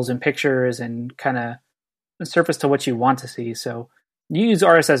articles and pictures and kind of surface to what you want to see. So you use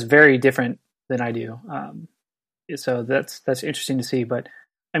RSS very different than I do. So that's interesting to see. But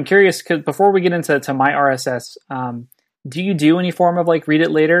I'm curious, because before we get into my RSS, do you do any form of like read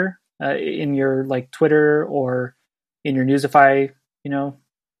it later in your like Twitter or in your Newsify,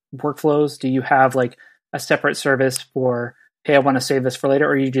 workflows? Do you have like a separate service for, hey, I want to save this for later,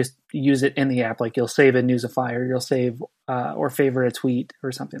 or you just use it in the app? Like you'll save a Newsify, or you'll save or favorite a tweet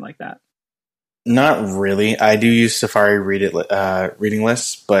or something like that. Not really. I do use Safari reading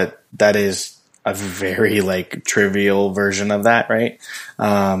lists, but that is a very like trivial version of that, right?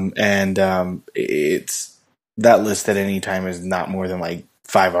 It's that list at any time is not more than like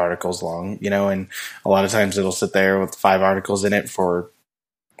 5 articles long, and a lot of times it'll sit there with 5 articles in it for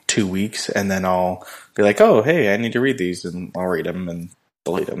 2 weeks, and then I'll be like, oh, hey, I need to read these, and I'll read them and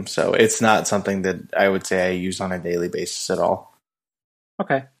delete them. So it's not something that I would say I use on a daily basis at all.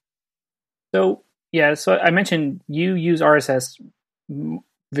 Okay. So I mentioned you use RSS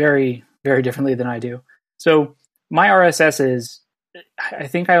very, very differently than I do. So my RSS is, I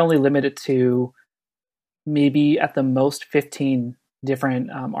think I only limit it to maybe at the most 15 different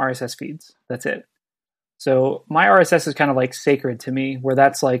RSS feeds. That's it. So my RSS is kind of like sacred to me, where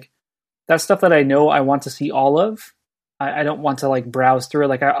that's stuff that I know I want to see all of. I don't want to like browse through it.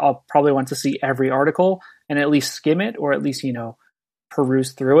 Like I'll probably want to see every article and at least skim it, or at least,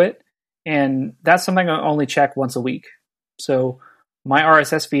 peruse through it. And that's something I only check once a week. So my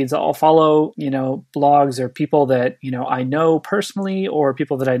RSS feeds, I'll follow, blogs or people that, I know personally, or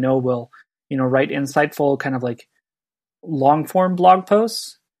people that I know will, write insightful kind of like long form blog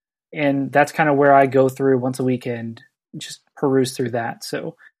posts. And that's kind of where I go through once a week and just peruse through that.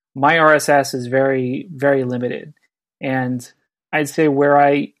 So my RSS is very, very limited. And I'd say where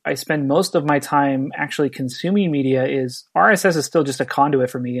I spend most of my time actually consuming media is RSS is still just a conduit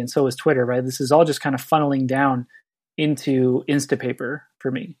for me, and so is Twitter, right? This is all just kind of funneling down into Instapaper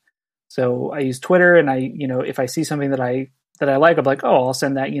for me. So I use Twitter, and if I see something that I like, I'm like, oh, I'll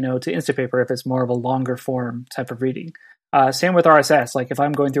send that, to Instapaper if it's more of a longer form type of reading. Same with RSS. Like if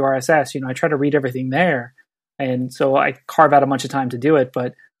I'm going through RSS, I try to read everything there. And so I carve out a bunch of time to do it.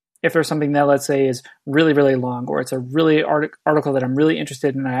 But if there's something that, let's say, is really, really long, or it's a really article that I'm really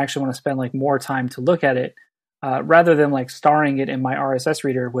interested in, and I actually want to spend like more time to look at it, rather than like starring it in my RSS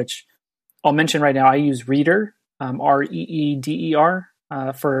reader, which I'll mention right now, I use Reeder, Reeder,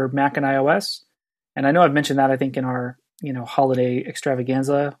 for Mac and iOS. And I know I've mentioned that, I think, in our, holiday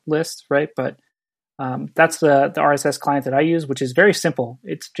extravaganza list, right? But that's the RSS client that I use, which is very simple.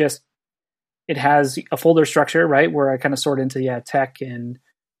 It's just, it has a folder structure, right, where I kind of sort into, tech and,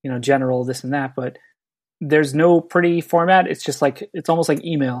 general, this and that, but there's no pretty format. It's just like, it's almost like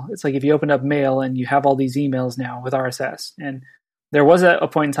email. It's like if you open up mail and you have all these emails now with RSS. And there was a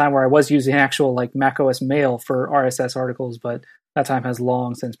point in time where I was using actual like macOS Mail for RSS articles, but that time has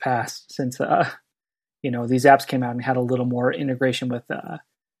long since passed, since, these apps came out and had a little more integration with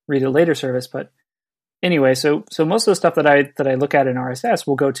Read It Later service. But anyway, so most of the stuff that I look at in RSS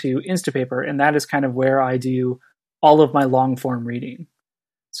will go to Instapaper, and that is kind of where I do all of my long form reading.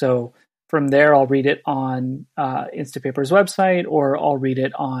 So from there, I'll read it on Instapaper's website, or I'll read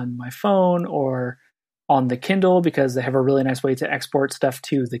it on my phone or on the Kindle, because they have a really nice way to export stuff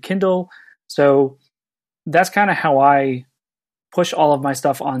to the Kindle. So that's kind of how I push all of my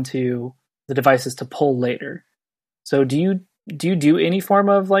stuff onto the devices to pull later. So do you do any form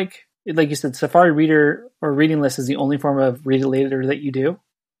of like you said, Safari Reader or reading list is the only form of read it later that you do?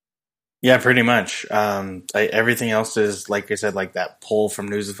 Yeah, pretty much. Everything else is, like I said, like that pull from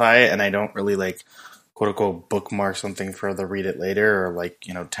Newsify, and I don't really like quote unquote bookmark something for the read it later, or like,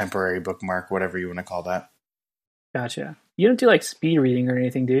 temporary bookmark, whatever you want to call that. Gotcha. You don't do like speed reading or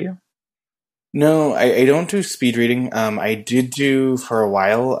anything, do you? No, I don't do speed reading. I did do for a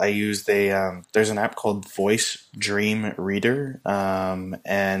while. I used there's an app called Voice Dream Reader,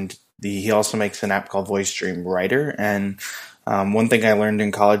 and he also makes an app called Voice Dream Writer. And one thing I learned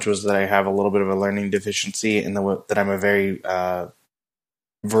in college was that I have a little bit of a learning deficiency that I'm a very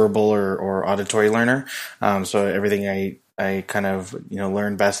verbal or auditory learner. So everything I kind of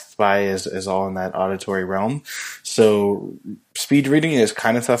learn best by is all in that auditory realm. So speed reading is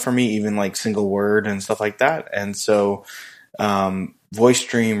kind of tough for me, even like single word and stuff like that. And so Voice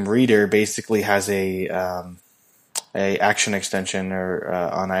Dream Reader basically has a action extension or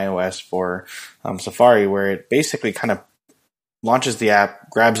on iOS for Safari, where it basically kind of launches the app,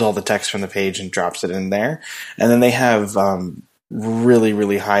 grabs all the text from the page and drops it in there. And then they have really,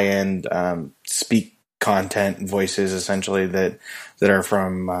 really high-end speak content voices, essentially, that are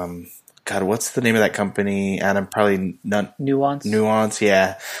from God, what's the name of that company? And I'm probably not Nuance,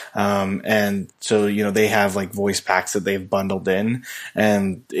 yeah. And so, they have like voice packs that they've bundled in,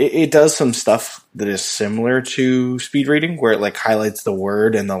 and it does some stuff that is similar to speed reading, where it like highlights the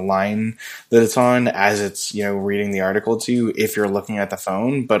word and the line that it's on as it's, reading the article to you if you're looking at the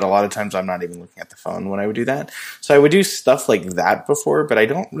phone. But a lot of times I'm not even looking at the phone when I would do that. So I would do stuff like that before, but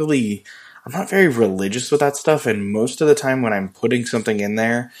I'm not very religious with that stuff. And most of the time when I'm putting something in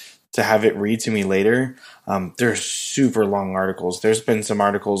there to have it read to me later, they're super long articles. There's been some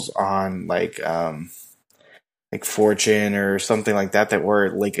articles on like Fortune or something like that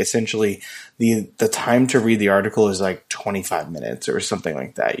were like essentially the time to read the article is like 25 minutes or something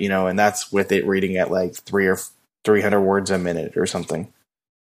like that, and that's with it reading at like 300 words a minute or something.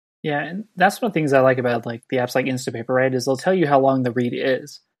 Yeah, and that's one of the things I like about like the apps like Instapaper, right? Is they'll tell you how long the read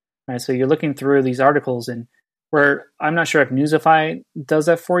is, right? So you're looking through these articles, and where I'm not sure if Newsify does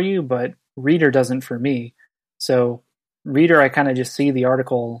that for you, but Reader doesn't for me. So Reader, I kind of just see the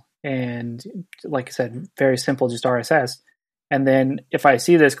article and, like I said, very simple, just RSS. And then if I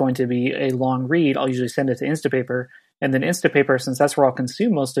see this going to be a long read, I'll usually send it to Instapaper. And then Instapaper, since that's where I'll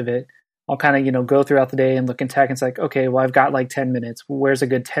consume most of it, I'll kind of, go throughout the day and look in tech and it's like, okay, well, I've got like 10 minutes. Where's a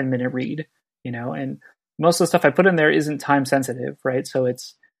good 10-minute read? And most of the stuff I put in there isn't time sensitive, right? So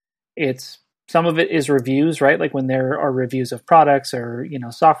it's some of it is reviews, right? Like when there are reviews of products or,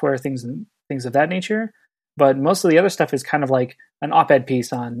 software, things of that nature. But most of the other stuff is kind of like an op-ed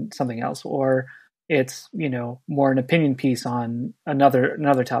piece on something else, or it's, more an opinion piece on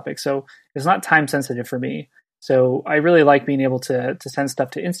another topic. So it's not time sensitive for me. So I really like being able to send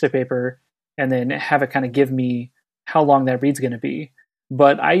stuff to Instapaper and then have it kind of give me how long that read's going to be.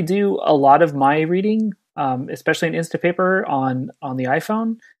 But I do a lot of my reading, especially in Instapaper on the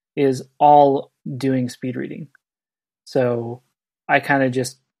iPhone, is all doing speed reading. So I kind of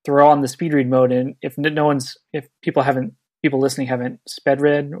just throw on the speed read mode, and if people listening haven't sped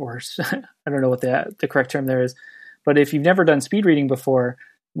read, or I don't know what the correct term there is, but if you've never done speed reading before,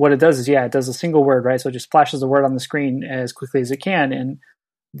 what it does is, it does a single word, right? So it just flashes the word on the screen as quickly as it can. And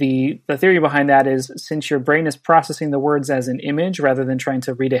the theory behind that is, since your brain is processing the words as an image rather than trying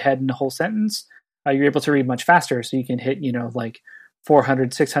to read ahead in a whole sentence, you're able to read much faster. So you can hit, like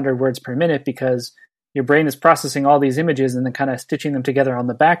 400, 600 words per minute, because your brain is processing all these images and then kind of stitching them together on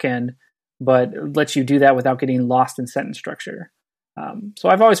the back end, but it lets you do that without getting lost in sentence structure. So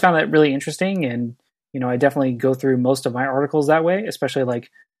I've always found that really interesting. And, I definitely go through most of my articles that way, especially like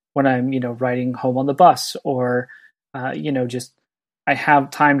when I'm, riding home on the bus, or, just I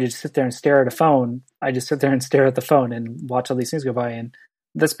have time to just sit there and stare at a phone. I just sit there and stare at the phone and watch all these things go by. And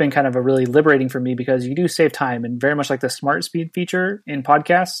that's been kind of a really liberating for me, because you do save time, and very much like the smart speed feature in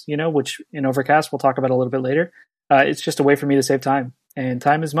podcasts, which in Overcast we'll talk about a little bit later. It's just a way for me to save time, and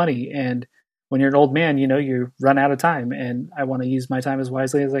time is money. And when you're an old man, you run out of time, and I want to use my time as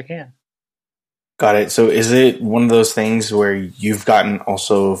wisely as I can. Got it. So is it one of those things where you've gotten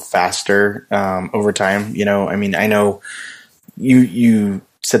also faster over time? I know you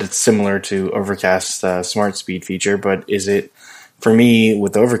said it's similar to Overcast's smart speed feature, but is it, for me,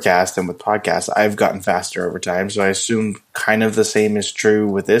 with Overcast and with podcasts, I've gotten faster over time. So I assume kind of the same is true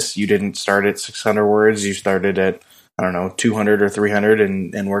with this. You didn't start at 600 words. You started at, 200 or 300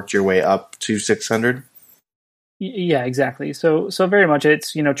 and worked your way up to 600. Yeah, exactly. So very much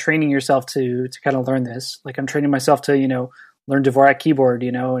it's, training yourself to kind of learn this. Like I'm training myself to, learn Dvorak keyboard,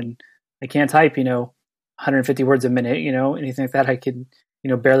 and I can't type, 150 words a minute, anything like that. I could,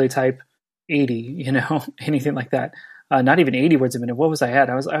 barely type 80, anything like that. Not even 80 words a minute. What was I at?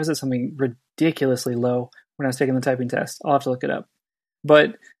 I was at something ridiculously low when I was taking the typing test. I'll have to look it up.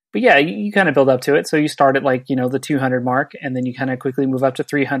 But yeah, you kind of build up to it. So you start at like, the 200 mark, and then you kind of quickly move up to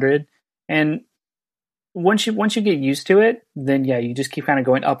 300. And once you get used to it, then yeah, you just keep kind of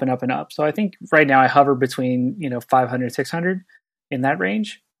going up and up and up. So I think right now I hover between, 500, 600 in that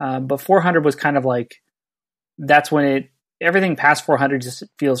range. But 400 was kind of like, that's when everything past 400 just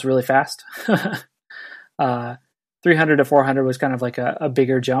feels really fast. 300 to 400 was kind of like a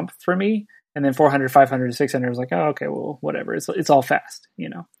bigger jump for me. And then 400, 500 to 600 was like, oh, okay, well, whatever. It's all fast,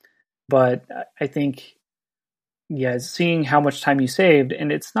 But I think, yeah, seeing how much time you saved,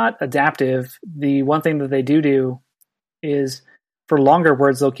 and it's not adaptive. The one thing that they do is, for longer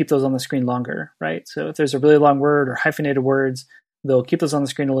words, they'll keep those on the screen longer, right? So if there's a really long word or hyphenated words, they'll keep those on the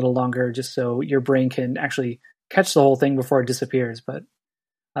screen a little longer, just so your brain can actually catch the whole thing before it disappears. But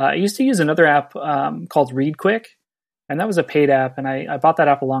I used to use another app called Read Quick, and that was a paid app, and I bought that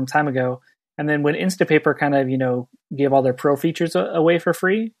app a long time ago. And then when Instapaper kind of, gave all their pro features away for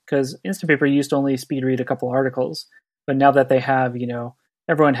free, because Instapaper used to only speed read a couple articles. But now that they have,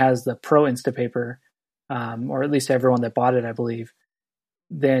 everyone has the Pro Instapaper, or at least everyone that bought it, I believe,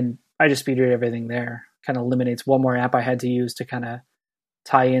 then I just speed read everything there. Kind of eliminates one more app I had to use to kind of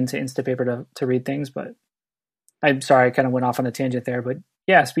tie into Instapaper to read things. But I'm sorry, I kind of went off on a tangent there. But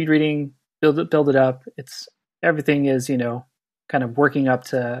yeah, speed reading, build it up. It's everything is, kind of working up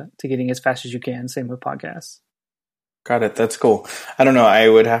to getting as fast as you can. Same with podcasts. Got it. That's cool. I don't know. I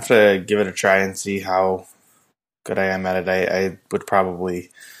would have to give it a try and see how good I am at it. I would probably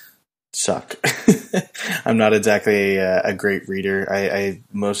suck. I'm not exactly a great reader. I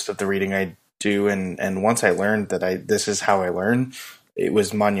most of the reading I do, and once I learned that this is how I learn, it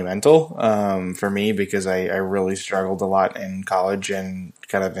was monumental for me, because I really struggled a lot in college and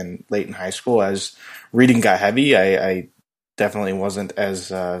kind of late in high school. As reading got heavy, I definitely wasn't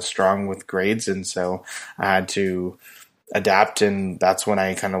as strong with grades, and so I had to adapt, and that's when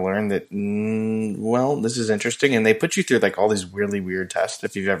I kind of learned that, well, this is interesting. And they put you through like all these really weird tests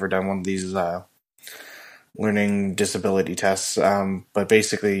if you've ever done one of these learning disability tests. But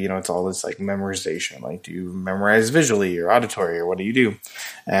basically, it's all this like memorization. Like, do you memorize visually or auditory, or what do you do?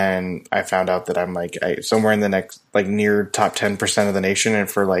 And I found out that I'm like somewhere in the next, like near top 10% of the nation and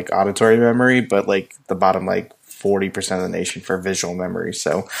for like auditory memory, but like the bottom like 40% of the nation for visual memory.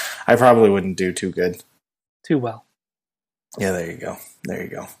 So I probably wouldn't do too good. Too well. Yeah, there you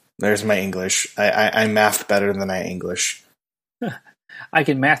go. There's my English. I mathed better than I English. I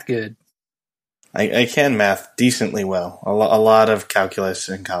can math good. I can math decently well. A lot of calculus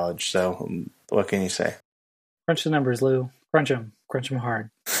in college. So what can you say? Crunch the numbers, Lou. Crunch them hard.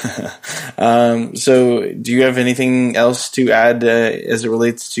 So do you have anything else to add as it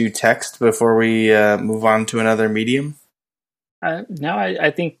relates to text before we move on to another medium? No,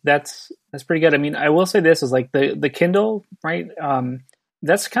 I think that's pretty good. I mean, I will say this is like the Kindle, right?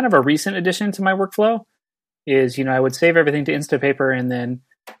 That's kind of a recent addition to my workflow. Is, I would save everything to Instapaper, and then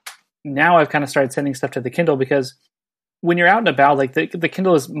now I've kind of started sending stuff to the Kindle, because when you're out and about, like the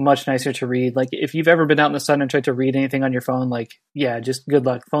Kindle is much nicer to read. Like if you've ever been out in the sun and tried to read anything on your phone, like, yeah, just good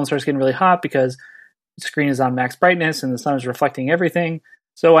luck. The phone starts getting really hot because the screen is on max brightness and the sun is reflecting everything.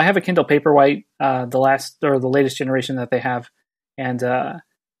 So I have a Kindle Paperwhite, the latest generation that they have. And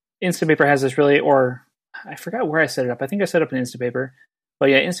Instapaper has this really, or I forgot where I set it up. I think I set up an Instapaper. But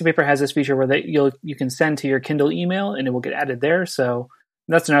yeah, Instapaper has this feature where you can send to your Kindle email and it will get added there. So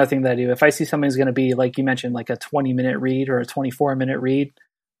that's another thing that I do. If I see something's going to be, like you mentioned, like a 20-minute read or a 24-minute read,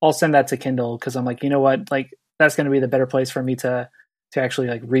 I'll send that to Kindle, because I'm like, you know what? Like that's going to be the better place for me to actually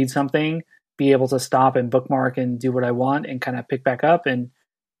like read something, be able to stop and bookmark and do what I want and kind of pick back up and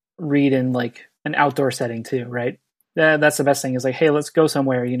read in like an outdoor setting too, right? That's the best thing, is like, hey, let's go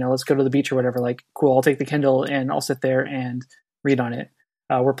somewhere, let's go to the beach or whatever. Like, cool, I'll take the Kindle and I'll sit there and read on it.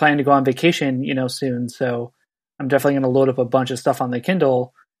 We're planning to go on vacation, soon. So I'm definitely going to load up a bunch of stuff on the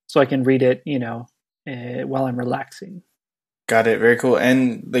Kindle so I can read it, while I'm relaxing. Got it. Very cool.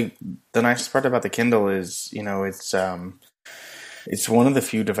 And the nice part about the Kindle is, it's one of the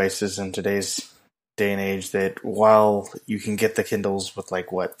few devices in today's day and age that, while you can get the Kindles with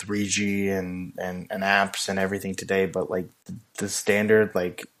 3G and apps and everything today, but like the standard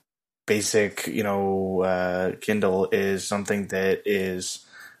basic Kindle is something that is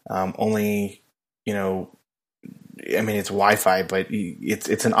only it's Wi-Fi, but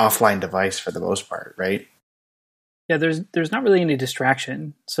it's an offline device for the most part, right? Yeah, there's not really any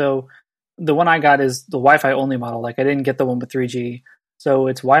distraction. So the one I got is the Wi-Fi only model. Like I didn't get the one with 3G, so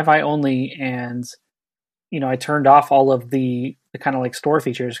it's Wi-Fi only, and I turned off all of the kind of store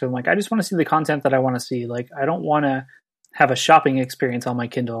features, because I'm like, I just want to see the content that I want to see. Like I don't want to have a shopping experience on my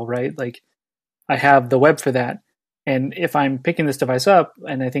Kindle, right? Like I have the web for that. And if I'm picking this device up,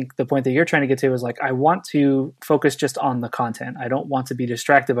 and I think the point that you're trying to get to is I want to focus just on the content. I don't want to be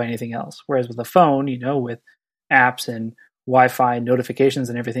distracted by anything else. Whereas with a phone, with apps and Wi-Fi notifications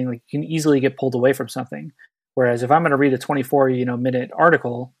and everything, you can easily get pulled away from something. Whereas if I'm going to read a 24-minute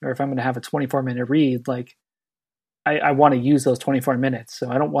article, or if I'm going to have a 24-minute read, I want to use those 24 minutes.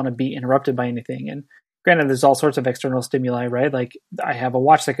 So I don't want to be interrupted by anything. And granted, there's all sorts of external stimuli, right? Like I have a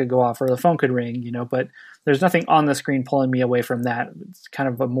watch that could go off, or the phone could ring, but there's nothing on the screen pulling me away from that. It's kind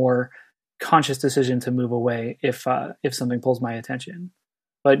of a more conscious decision to move away if something pulls my attention.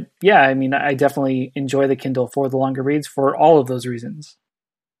 But yeah, I definitely enjoy the Kindle for the longer reads for all of those reasons.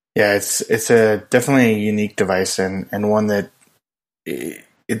 Yeah, it's definitely a unique device, and one that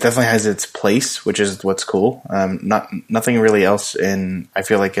it definitely has its place, which is what's cool. Nothing really else I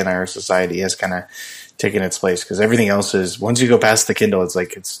feel like in our society has kind of taken its place, because everything else is, once you go past the Kindle, it's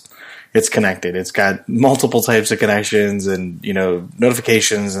it's connected. It's got multiple types of connections and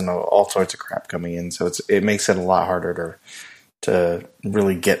notifications and all sorts of crap coming in. So it makes it a lot harder to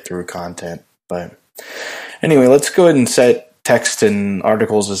really get through content. But anyway, let's go ahead and set text and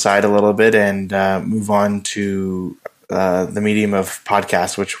articles aside a little bit and move on to the medium of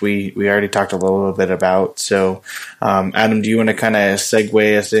podcast, which we already talked a little bit about. So, Adam, do you want to kind of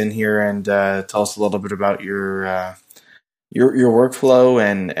segue us in here and tell us a little bit about your workflow?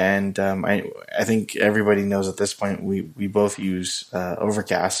 And I think everybody knows at this point we both use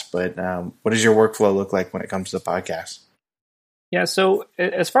Overcast, but what does your workflow look like when it comes to the podcast? Yeah, so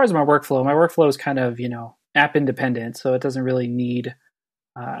as far as my workflow is kind of, app independent, so it doesn't really need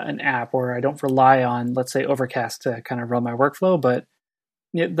an app, or I don't rely on, let's say, Overcast to kind of run my workflow. But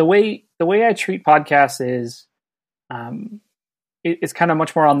the way I treat podcasts is it's kind of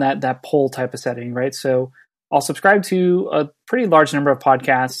much more on that poll type of setting, right? So I'll subscribe to a pretty large number of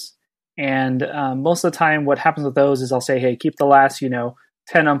podcasts, and most of the time what happens with those is I'll say, hey, keep the last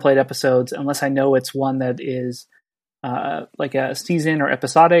 10 unplayed episodes, unless I know it's one that is like a season or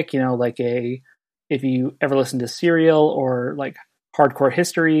episodic, if you ever listen to Serial or like Hardcore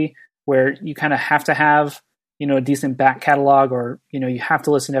History, where you kind of have to have, a decent back catalog, or, you have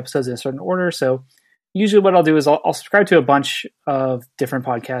to listen to episodes in a certain order. So usually what I'll do is I'll subscribe to a bunch of different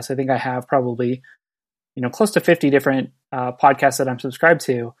podcasts. I think I have probably, close to 50 different podcasts that I'm subscribed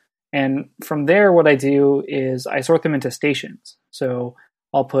to. And from there, what I do is I sort them into stations. So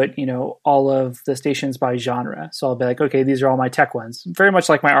I'll put, all of the stations by genre. So I'll be like, okay, these are all my tech ones. Very much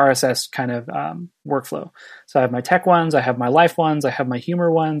like my RSS kind of workflow. So I have my tech ones, I have my life ones, I have my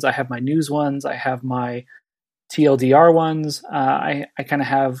humor ones, I have my news ones, I have my TLDR ones. I kind of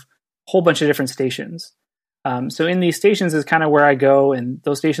have a whole bunch of different stations. So in these stations is kind of where I go, and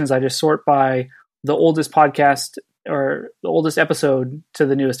those stations I just sort by the oldest podcast or the oldest episode to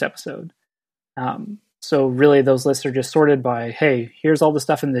the newest episode. So really those lists are just sorted by, hey, here's all the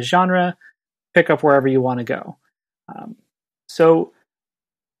stuff in this genre, pick up wherever you want to go. So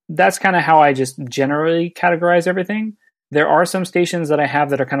that's kind of how I just generally categorize everything. There are some stations that I have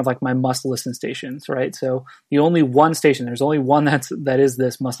that are kind of like my must listen stations, right? So the only one station, there's only one that is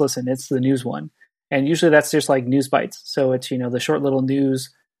this must listen. It's the news one. And usually that's just like news bites. So it's, the short little news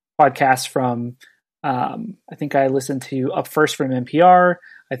podcasts from, I think I listened to Up First from NPR.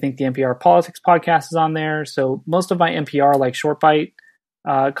 I think the NPR Politics podcast is on there. So most of my NPR like short bite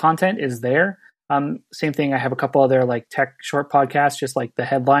content is there. Same thing. I have a couple other like tech short podcasts, just like the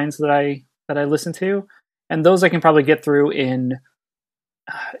headlines that I listen to, and those I can probably get through in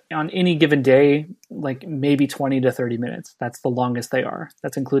on any given day, like maybe 20 to 30 minutes. That's the longest they are.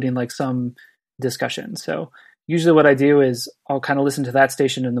 That's including like some discussion. So usually what I do is I'll kind of listen to that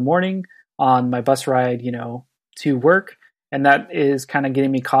station in the morning on my bus ride, to work. And that is kind of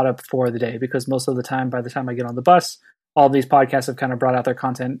getting me caught up for the day, because most of the time, by the time I get on the bus, all of these podcasts have kind of brought out their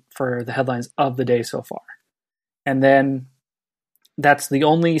content for the headlines of the day so far. And then that's the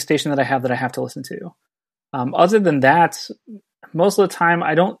only station that I have to listen to. Other than that, most of the time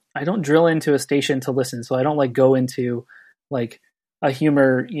I don't drill into a station to listen. So I don't like go into like a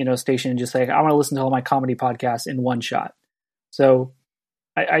humor, station and just say, I want to listen to all my comedy podcasts in one shot. So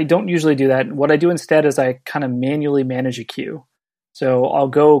I don't usually do that. What I do instead is I kind of manually manage a queue. So I'll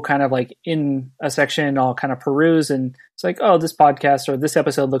go kind of like in a section, I'll kind of peruse, and it's like, oh, this podcast or this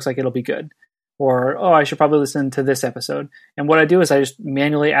episode looks like it'll be good. Or, oh, I should probably listen to this episode. And what I do is I just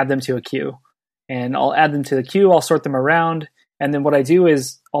manually add them to a queue. And I'll add them to the queue, I'll sort them around. And then what I do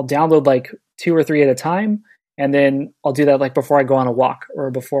is I'll download like 2 or 3 at a time. And then I'll do that like before I go on a walk or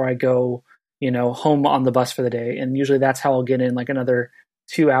before I go, home on the bus for the day. And usually that's how I'll get in like another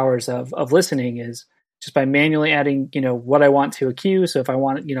 2 hours of listening, is just by manually adding, what I want to a queue. So if I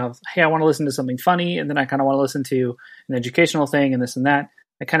want, hey, I want to listen to something funny, and then I kind of want to listen to an educational thing and this and that,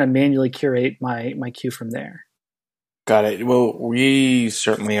 I kind of manually curate my queue from there. Got it. Well, we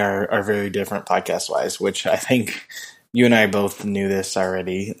certainly are very different podcast wise, which I think you and I both knew this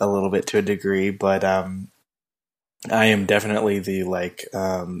already a little bit to a degree, but I am definitely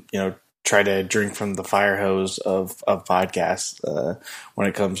the try to drink from the fire hose of podcasts when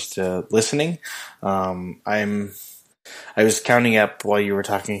it comes to listening. I was counting up while you were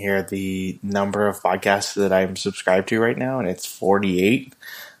talking here the number of podcasts that I'm subscribed to right now, and it's 48.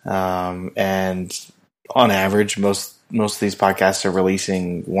 And on average, most of these podcasts are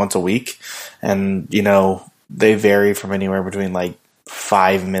releasing once a week, and they vary from anywhere between like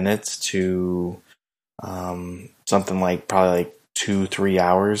 5 minutes to something like probably like 2-3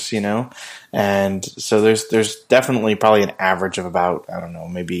 hours, and so there's definitely probably an average of about, I don't know,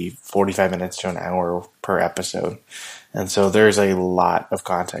 maybe 45 minutes to an hour per episode. And so there's a lot of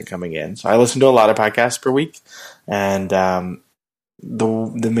content coming in. So I listen to a lot of podcasts per week, and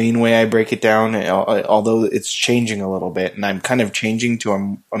the main way I break it down, although it's changing a little bit, and I'm kind of changing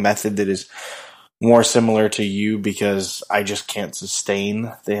to a method that is more similar to you because I just can't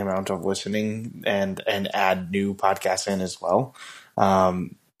sustain the amount of listening and add new podcasts in as well.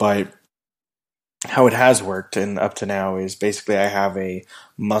 But how it has worked and up to now is basically I have a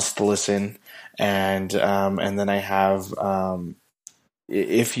must listen and then I have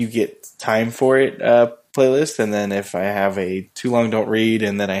if you get time for it playlist, and then if I have a too long don't read,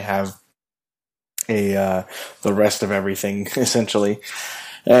 and then I have a the rest of everything essentially,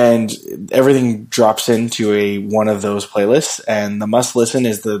 and everything drops into a one of those playlists. And the must listen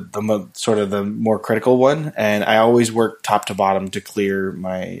is the sort of the more critical one, and I always work top to bottom to clear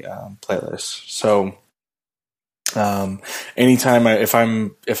my playlist. So anytime if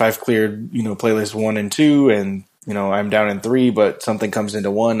I've cleared playlist 1 and 2, and I'm down in 3, but something comes into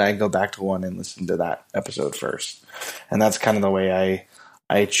 1, I go back to 1 and listen to that episode first. And that's kind of the way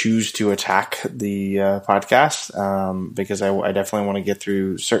I choose to attack the podcast, because I definitely want to get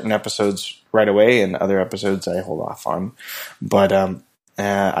through certain episodes right away, and other episodes I hold off on. But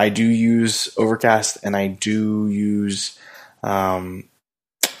I do use Overcast, and I do use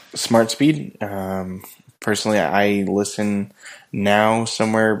SmartSpeed. Personally, I listen now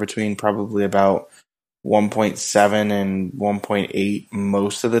somewhere between probably about 1.7 and 1.8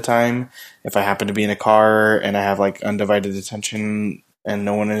 most of the time. If I happen to be in a car and I have like undivided attention and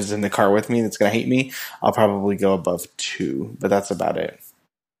no one is in the car with me that's going to hate me, I'll probably go above 2, but that's about it.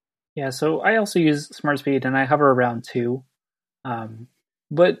 Yeah, so I also use SmartSpeed, and I hover around 2.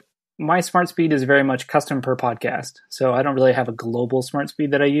 But my SmartSpeed is very much custom per podcast, so I don't really have a global SmartSpeed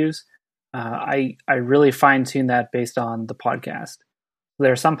that I use. I really fine-tune that based on the podcast.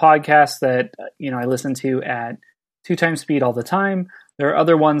 There are some podcasts that I listen to at 2 times speed all the time. There are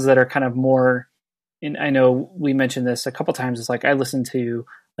other ones that are kind of more, and I know we mentioned this a couple times, it's like I listen to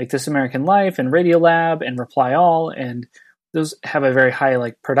like This American Life and Radiolab and Reply All, and those have a very high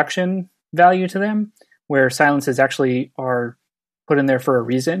like production value to them, where silences actually are put in there for a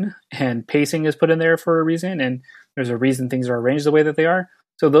reason, and pacing is put in there for a reason, and there's a reason things are arranged the way that they are.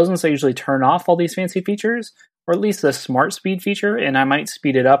 So those ones I usually turn off all these fancy features, or at least the smart speed feature, and I might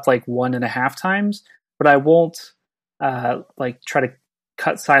speed it up like 1.5 times, but I won't like try to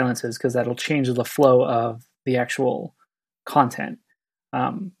cut silences, because that'll change the flow of the actual content.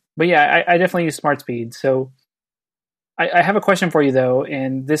 But yeah, I definitely use smart speed. So I have a question for you though,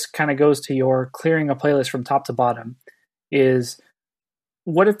 and this kind of goes to your clearing a playlist from top to bottom, is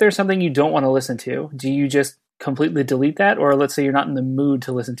what if there's something you don't want to listen to? Do you just completely delete that? Or let's say you're not in the mood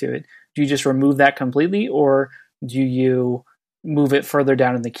to listen to it. Do you just remove that completely, or do you move it further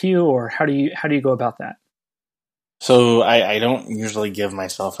down in the queue, or how do you go about that? So I don't usually give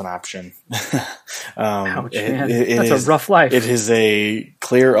myself an option. Ouch, man. That's a rough life. It is a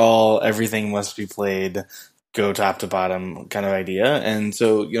clear all, everything must be played, go top to bottom kind of idea. And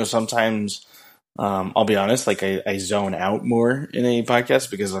so, sometimes I'll be honest, like I zone out more in a podcast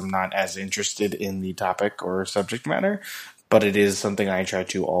because I'm not as interested in the topic or subject matter, but it is something I try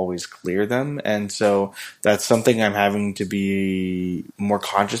to always clear them. And so that's something I'm having to be more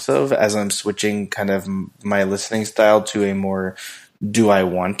conscious of as I'm switching kind of my listening style to a more, do I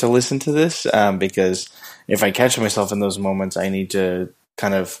want to listen to this? Because if I catch myself in those moments, I need to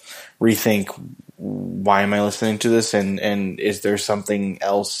kind of rethink, why am I listening to this? And is there something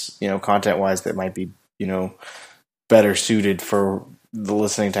else, content wise that might be, better suited for the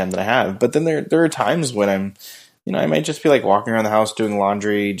listening time that I have? But then there are times when I'm, I might just be like walking around the house doing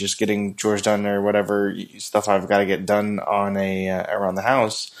laundry, just getting chores done or whatever stuff I've got to get done on around the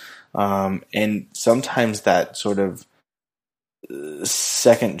house. And sometimes that sort of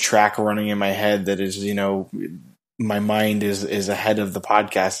second track running in my head that is, my mind is ahead of the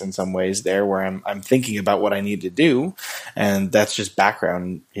podcast in some ways there, where I'm thinking about what I need to do, and that's just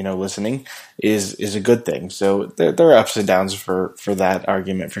background, listening is a good thing. So there are ups and downs for that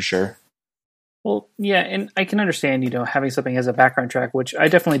argument for sure. Well, yeah, and I can understand, having something as a background track, which I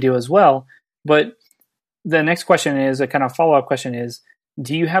definitely do as well. But the next question is, a kind of follow-up question is,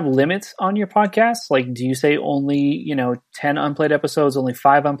 do you have limits on your podcast? Like, do you say only, 10 unplayed episodes, only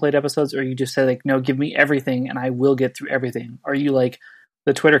 5 unplayed episodes, or you just say like, no, give me everything and I will get through everything? Are you like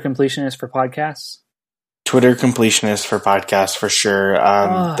the Twitter completionist for podcasts? Twitter completionist for podcasts for sure.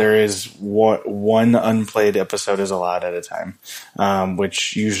 There is one unplayed episode is allowed at a time,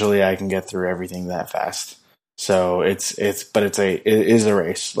 which usually I can get through everything that fast. So it is a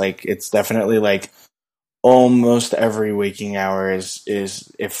race. Like, it's definitely like almost every waking hour is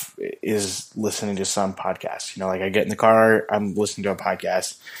listening to some podcast. Like I get in the car, I'm listening to a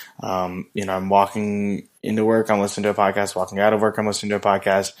podcast. I'm walking into work, I'm listening to a podcast. Walking out of work, I'm listening to a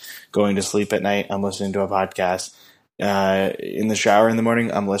podcast. Going to sleep at night, I'm listening to a podcast. In the shower in the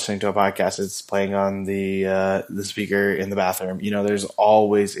morning, I'm listening to a podcast. It's playing on the speaker in the bathroom. There's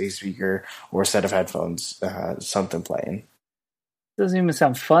always a speaker or a set of headphones, something playing. Doesn't even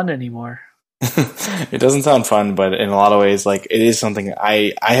sound fun anymore. It doesn't sound fun, but in a lot of ways, like it is something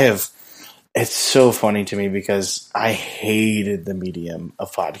I have. It's so funny to me because I hated the medium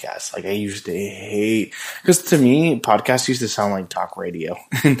of podcasts. Like I used to hate, because to me, podcasts used to sound like talk radio,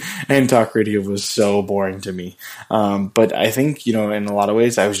 and talk radio was so boring to me. But I think, in a lot of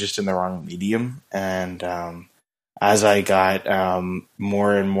ways, I was just in the wrong medium. And as I got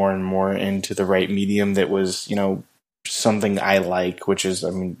more and more and more into the right medium that was, something I like, which is,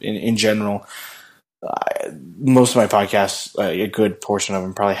 in general, most of my podcasts, a good portion of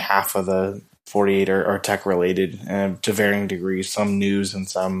them, probably half of the 48 are tech related to varying degrees, some news and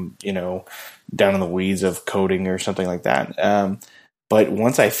some, down in the weeds of coding or something like that. But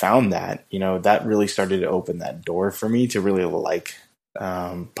once I found that, that really started to open that door for me to really like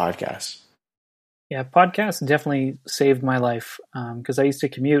podcasts. Yeah, podcasts definitely saved my life because I used to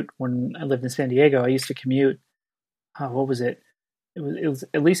commute when I lived in San Diego. I used to commute. What was it? It was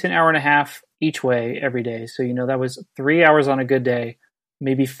at least an hour and a half each way every day. So, that was 3 hours on a good day,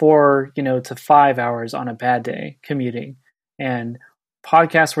 maybe 4, to 5 hours on a bad day commuting. And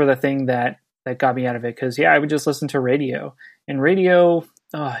podcasts were the thing that got me out of it. Cause I would just listen to radio, and radio,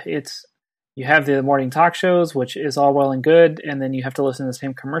 you have the morning talk shows, which is all well and good. And then you have to listen to the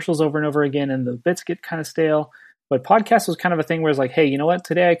same commercials over and over again, and the bits get kind of stale. But podcast was kind of a thing where it's like, hey, you know what?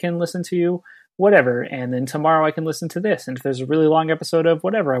 Today I can listen to whatever, and then tomorrow I can listen to this. And if there's a really long episode of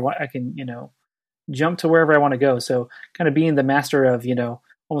whatever I want, I can, jump to wherever I want to go. So kind of being the master of,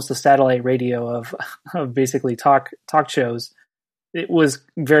 almost the satellite radio of basically talk shows, it was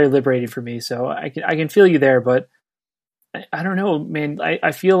very liberating for me. So I can feel you there, but I don't know, man.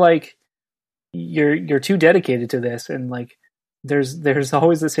 I feel like you're too dedicated to this, and like there's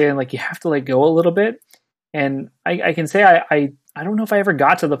always the saying, like, you have to let go a little bit. And I can say I don't know if I ever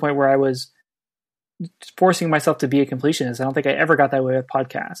got to the point where I was forcing myself to be a completionist. I don't think I ever got that way with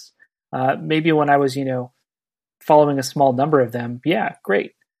podcasts. Maybe when I was, following a small number of them, yeah,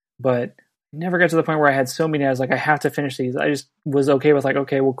 great. But never got to the point where I had so many, I was like, I have to finish these. I just was okay with like,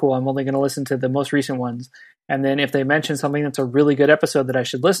 okay, well, cool. I'm only going to listen to the most recent ones. And then if they mention something that's a really good episode that I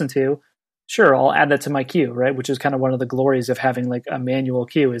should listen to, sure, I'll add that to my queue, right? Which is kind of one of the glories of having like a manual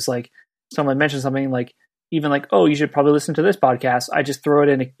queue, is like someone mentions something like, even like, oh, you should probably listen to this podcast. I just throw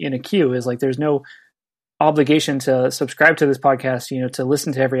it in a queue. Is like, there's no obligation to subscribe to this podcast, to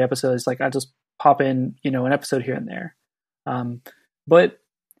listen to every episode. It's like, I just pop in, an episode here and there. But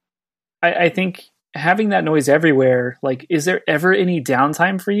I think having that noise everywhere, like, is there ever any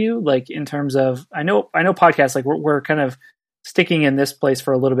downtime for you? Like, in terms of, I know podcasts, like we're kind of sticking in this place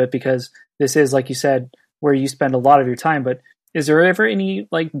for a little bit because this is, like you said, where you spend a lot of your time. But is there ever any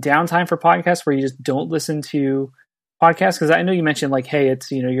like downtime for podcasts where you just don't listen to podcasts? Because I know you mentioned like, hey,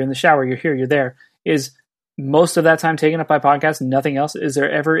 it's, you're in the shower, you're here, you're there. Is most of that time taken up by podcasts, nothing else? Is there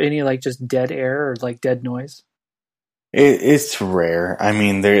ever any like just dead air or like dead noise? It's rare. I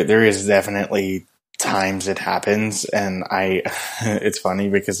mean, there is definitely times it happens, and it's funny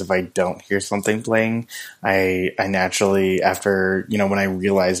because if I don't hear something playing, I naturally, after, when I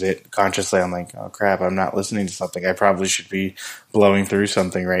realize it consciously, I'm like, oh crap, I'm not listening to something. I probably should be blowing through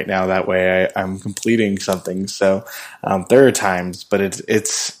something right now. That way I'm completing something. So, there are times, but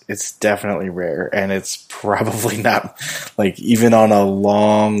it's definitely rare, and it's probably not like, even on a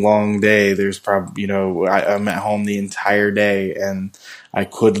long day, there's probably, I'm at home the entire day and I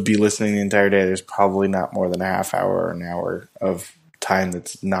could be listening the entire day. There's probably not more than a half hour or an hour of time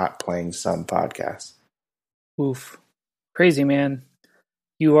that's not playing some podcast. Oof. Crazy, man.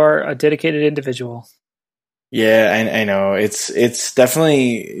 You are a dedicated individual. Yeah, I know. It's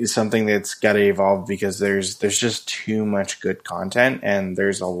definitely something that's got to evolve because there's just too much good content, and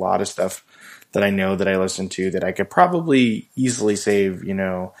there's a lot of stuff that I know that I listen to that I could probably easily save,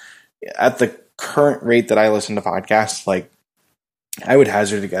 at the current rate that I listen to podcasts, like, I would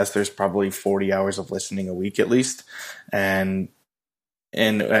hazard a guess there's probably 40 hours of listening a week at least. And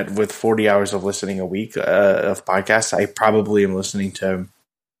with 40 hours of listening a week of podcasts, I probably am listening to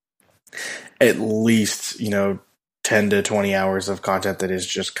at least, 10 to 20 hours of content that is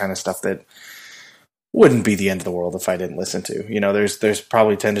just kind of stuff that wouldn't be the end of the world if I didn't listen to. There's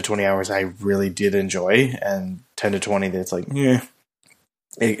probably 10 to 20 hours I really did enjoy, and 10 to 20 that's like, yeah.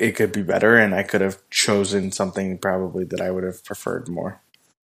 it could be better, and I could have chosen something probably that I would have preferred more.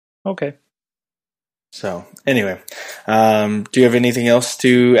 Okay. So anyway, do you have anything else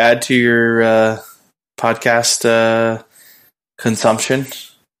to add to your podcast consumption?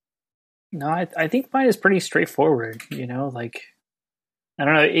 No, I think mine is pretty straightforward. Like I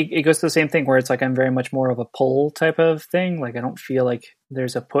don't know. It goes to the same thing where it's like I'm very much more of a pull type of thing. Like I don't feel like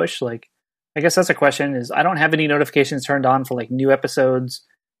there's a push. Like I guess that's a question. Is I don't have any notifications turned on for like new episodes,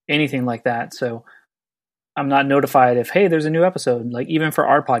 anything like that. So I'm not notified if, hey, there's a new episode. Like even for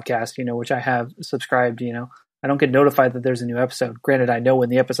our podcast, which I have subscribed, I don't get notified that there's a new episode. Granted, I know when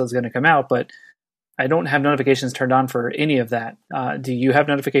the episode's going to come out, but I don't have notifications turned on for any of that. Do you have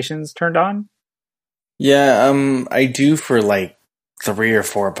notifications turned on? Yeah, I do for like 3 or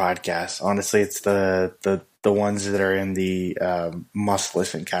 4 podcasts. Honestly, it's the ones that are in the must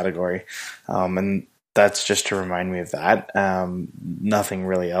listen category, and that's just to remind me of that. Nothing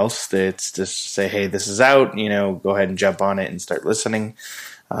really else. It's just say, hey, this is out. Go ahead and jump on it and start listening.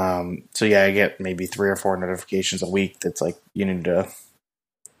 So yeah, I get maybe 3 or 4 notifications a week. That's like you need to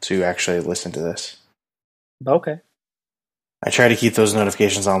actually listen to this. Okay. I try to keep those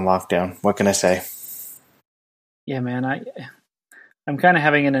notifications on lockdown. What can I say? Yeah, man. I'm kind of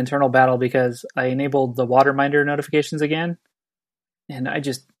having an internal battle because I enabled the Waterminder notifications again, and I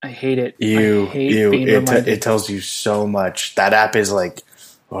hate it. I hate being reminded. It tells you so much. That app is like,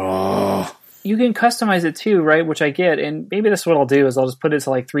 oh. You can customize it too, right? Which I get, and maybe that's what I'll do is I'll just put it to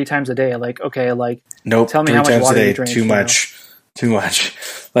like 3 times a day. Like, okay, like nope, tell me how much water you drink. Too much.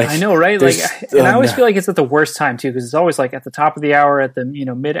 Like I know, right? Like, and I always feel like it's at the worst time too, because it's always like at the top of the hour, at the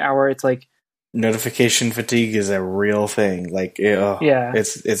mid hour. It's like notification fatigue is a real thing. Like, yeah,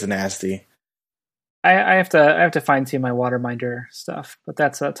 it's nasty. I have to fine tune my Waterminder stuff, but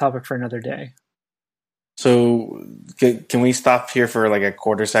that's a topic for another day. So, can we stop here for like a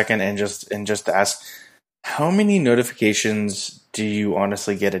quarter second and just ask, how many notifications do you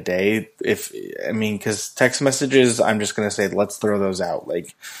honestly get a day? Because text messages, I'm just going to say, let's throw those out.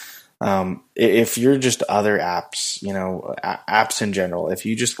 Like, if you're just other apps, apps in general, if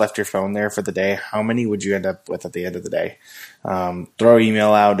you just left your phone there for the day, how many would you end up with at the end of the day? Throw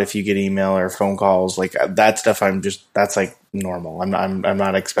email out if you get email or phone calls, like that stuff. That's like normal. I'm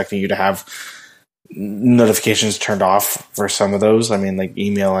not expecting you to have notifications turned off for some of those. I mean, like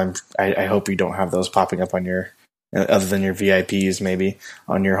email, I hope you don't have those popping up on your, other than your VIPs maybe,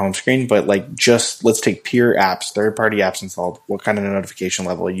 on your home screen. But like, just let's take pure apps, third-party apps installed. What kind of notification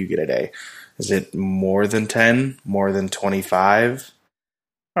level you get a day? Is it more than 10? More than 25?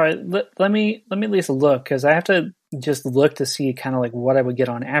 All right, let me at least look, because I have to just look to see kind of like what I would get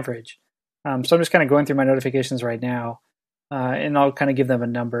on average. So I'm just kind of going through my notifications right now, and I'll kind of give them a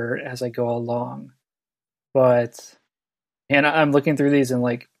number as I go along. And I'm looking through these and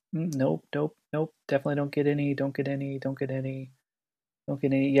like, nope, definitely don't get any.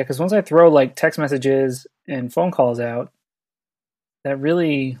 Yeah, because once I throw like text messages and phone calls out, that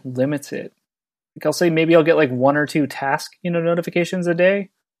really limits it. Like I'll say maybe I'll get like 1 or 2 task, notifications a day.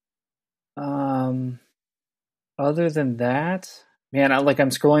 Other than that, man, I'm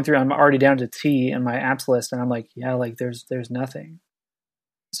scrolling through. I'm already down to T in my apps list, and I'm like, yeah, like there's nothing.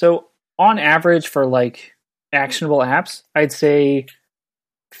 So on average for like actionable apps, I'd say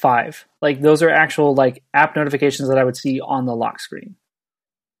 5. Like those are actual like app notifications that I would see on the lock screen.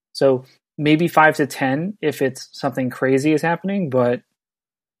 So maybe 5 to 10 if it's something crazy is happening. But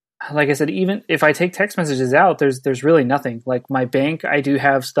like I said, even if I take text messages out, there's really nothing. Like my bank, I do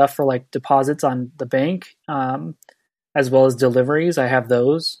have stuff for like deposits on the bank, as well as deliveries. I have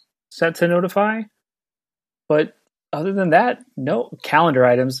those set to notify. But other than that, no. Calendar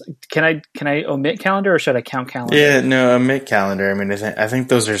items. Can I omit calendar, or should I count calendar? Yeah, no, omit calendar. I mean, I think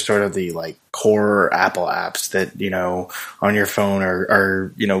those are sort of the like core Apple apps that on your phone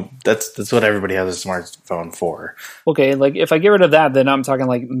are that's what everybody has a smartphone for. Okay, like if I get rid of that, then I'm talking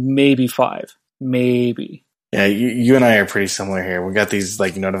like maybe 5, maybe. Yeah, you and I are pretty similar here. We got these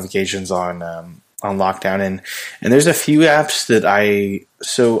like notifications on lockdown, and there's a few apps that I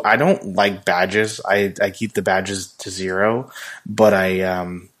don't like badges. I keep the badges to 0, but I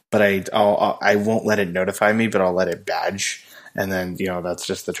won't let it notify me, but I'll let it badge, and then that's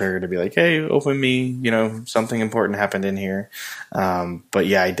just the trigger to be like, hey, open me, something important happened in here. But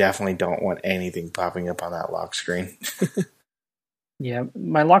yeah, I definitely don't want anything popping up on that lock screen. Yeah,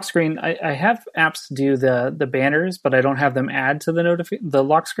 my lock screen, I have apps do the banners, but I don't have them add to the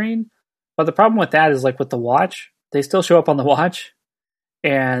lock screen. But the problem with that is like with the watch, they still show up on the watch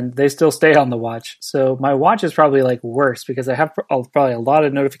and they still stay on the watch. So my watch is probably like worse because I have probably a lot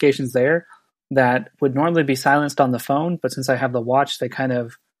of notifications there, that would normally be silenced on the phone, but since I have the watch, they kind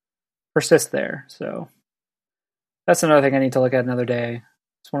of persist there. So that's another thing I need to look at another day.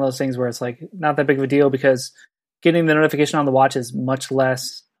 It's one of those things where it's like not that big of a deal because getting the notification on the watch is much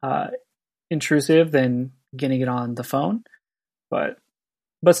less intrusive than getting it on the phone. But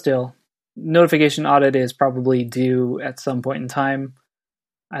still, notification audit is probably due at some point in time.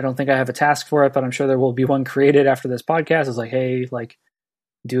 I don't think I have a task for it, but I'm sure there will be one created after this podcast. It's like, hey, like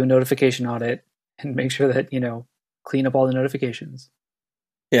do a notification audit and make sure that, clean up all the notifications.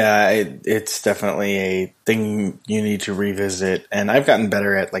 Yeah, it's definitely a thing you need to revisit. And I've gotten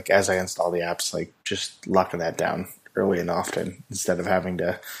better at, like, as I install the apps, like just locking that down early and often instead of having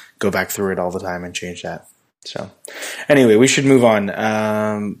to go back through it all the time and change that. So anyway, we should move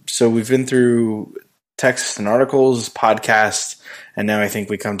on. So we've been through texts and articles, podcasts, and now I think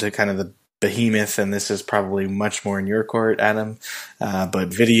we come to kind of the behemoth, and this is probably much more in your court, Adam, but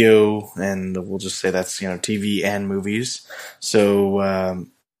video, and we'll just say that's, TV and movies. So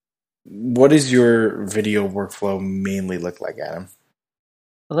what does your video workflow mainly look like, Adam?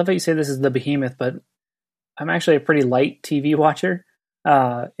 I love how you say this is the behemoth, but I'm actually a pretty light TV watcher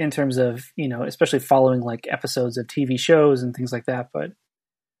in terms of, especially following like episodes of TV shows and things like that. But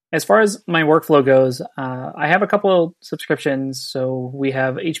as far as my workflow goes, I have a couple of subscriptions. So we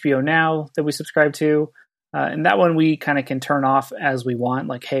have HBO Now that we subscribe to. And that one we kind of can turn off as we want.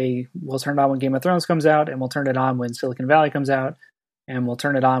 Like, hey, we'll turn it on when Game of Thrones comes out, and we'll turn it on when Silicon Valley comes out, and we'll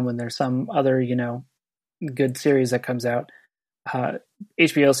turn it on when there's some other, good series that comes out.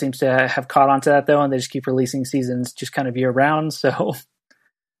 HBO seems to have caught on to that, though, and they just keep releasing seasons just kind of year round. So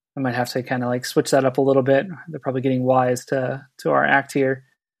I might have to kind of like switch that up a little bit. They're probably getting wise to our act here.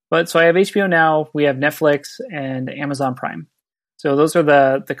 But so I have HBO Now, we have Netflix, and Amazon Prime. So those are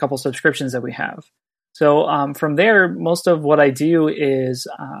the couple subscriptions that we have. So from there, most of what I do is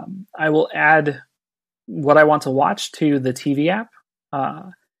I will add what I want to watch to the TV app.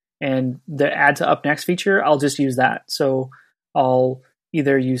 And the add to up next feature, I'll just use that. So I'll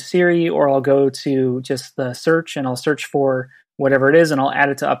either use Siri or I'll go to just the search and I'll search for whatever it is and I'll add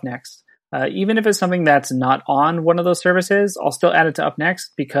it to up next. Even if it's something that's not on one of those services, I'll still add it to up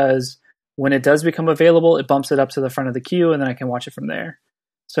next because when it does become available, it bumps it up to the front of the queue and then I can watch it from there.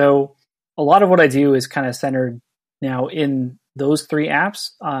 So a lot of what I do is kind of centered now in those three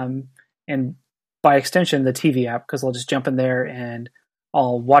apps and by extension, the TV app, because I'll just jump in there and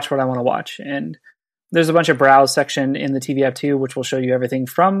I'll watch what I want to watch. And there's a bunch of browse section in the TV app too, which will show you everything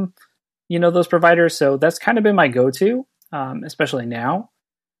from, those providers. So that's kind of been my go-to, especially now.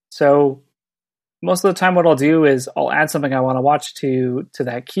 So most of the time what I'll do is I'll add something I want to watch to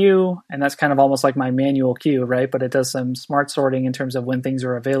that queue, and that's kind of almost like my manual queue, right? But it does some smart sorting in terms of when things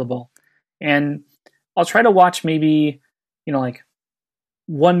are available. And I'll try to watch maybe, like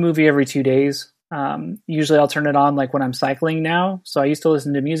one movie every 2 days. Usually I'll turn it on like when I'm cycling now. So I used to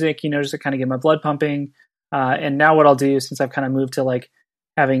listen to music, just to kind of get my blood pumping. And now what I'll do, since I've kind of moved to like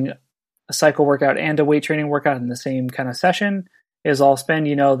having a cycle workout and a weight training workout in the same kind of session, is I'll spend,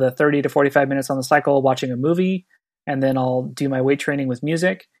 the 30 to 45 minutes on the cycle watching a movie, and then I'll do my weight training with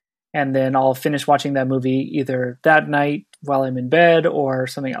music, and then I'll finish watching that movie either that night while I'm in bed or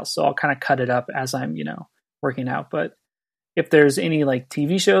something else. So I'll kind of cut it up as I'm, working out. But if there's any like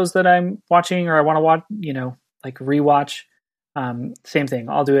TV shows that I'm watching or I want to watch, like rewatch, same thing.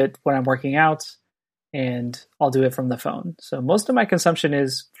 I'll do it when I'm working out and I'll do it from the phone. So most of my consumption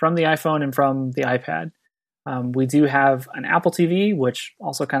is from the iPhone and from the iPad. We do have an Apple TV, which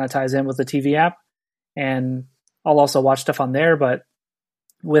also kind of ties in with the TV app, and I'll also watch stuff on there. But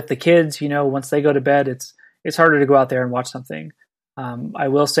with the kids, once they go to bed, it's harder to go out there and watch something. I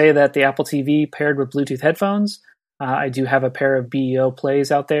will say that the Apple TV paired with Bluetooth headphones, I do have a pair of BEO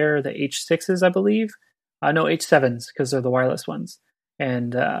plays out there, the H6s, I believe. No, H7s, because they're the wireless ones.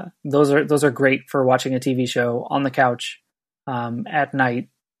 And those are great for watching a TV show on the couch at night,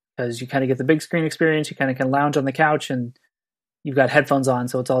 because you kind of get the big screen experience. You kind of can lounge on the couch and you've got headphones on,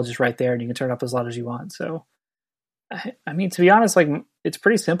 so it's all just right there and you can turn up as loud as you want. So, I mean, to be honest, like it's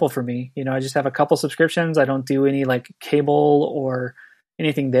pretty simple for me. I just have a couple subscriptions. I don't do any like cable or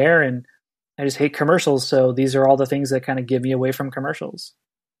anything there, and I just hate commercials. So these are all the things that kind of give me away from commercials.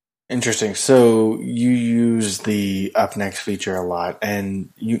 Interesting. So you use the Up Next feature a lot, and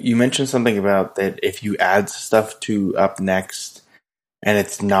you mentioned something about that if you add stuff to Up Next and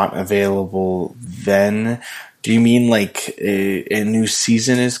it's not available then, do you mean like a new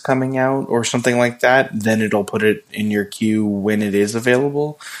season is coming out or something like that? Then it'll put it in your queue when it is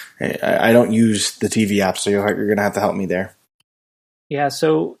available? I don't use the TV app, so you're going to have to help me there. Yeah,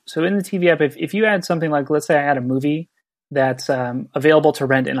 so in the TV app, if you add something like, let's say I add a movie, that's available to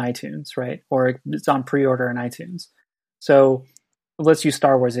rent in iTunes, right? Or it's on pre-order in iTunes. So let's use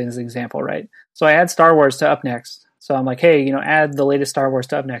Star Wars as an example, right? So I add Star Wars to Up Next. So I'm like, hey, add the latest Star Wars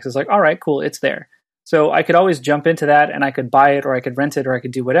to Up Next. It's like, all right, cool, it's there. So I could always jump into that and I could buy it or I could rent it or I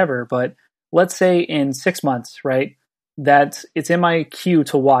could do whatever. But let's say in 6 months, right, that it's in my queue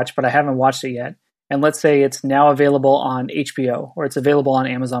to watch, but I haven't watched it yet. And let's say it's now available on HBO or it's available on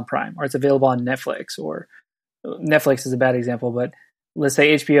Amazon Prime or it's available on Netflix, or Netflix is a bad example, but let's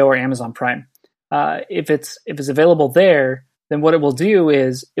say HBO or Amazon Prime. If it's available there, then what it will do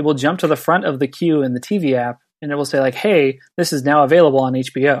is it will jump to the front of the queue in the TV app and it will say like, hey, this is now available on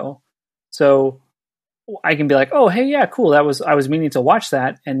HBO. So I can be like, oh, hey, yeah, cool. I was meaning to watch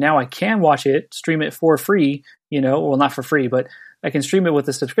that. And now I can watch it, stream it for free, well, not for free, but I can stream it with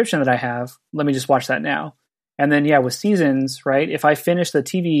the subscription that I have. Let me just watch that now. And then, yeah, with seasons, right? If I finish the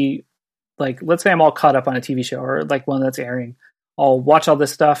TV, like, let's say I'm all caught up on a TV show or like one that's airing, I'll watch all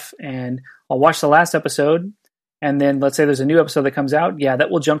this stuff and I'll watch the last episode. And then let's say there's a new episode that comes out. Yeah, that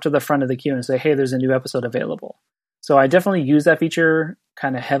will jump to the front of the queue and say, hey, there's a new episode available. So I definitely use that feature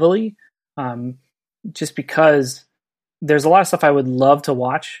kind of heavily, just because there's a lot of stuff I would love to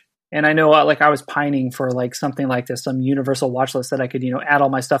watch. And I know like I was pining for like something like this, some universal watch list that I could, add all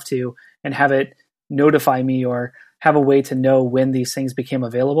my stuff to and have it notify me or have a way to know when these things became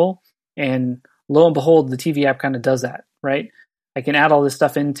available. And lo and behold, the TV app kind of does that, right? I can add all this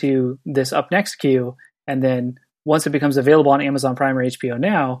stuff into this Up Next queue. And then once it becomes available on Amazon Prime or HBO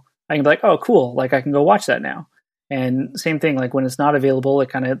Now, I can be like, oh, cool. Like I can go watch that now. And same thing, like when it's not available, it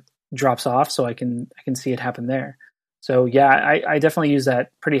kind of drops off. So I can see it happen there. So yeah, I definitely use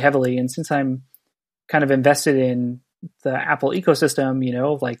that pretty heavily. And since I'm kind of invested in the Apple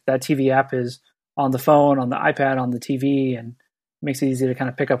ecosystem, like that TV app is on the phone, on the iPad, on the TV, and it makes it easy to kind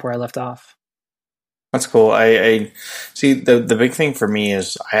of pick up where I left off. That's cool. I see the big thing for me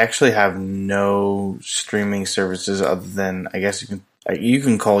is I actually have no streaming services other than, I guess you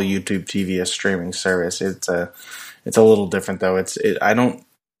can call YouTube TV a streaming service. It's a little different though. I don't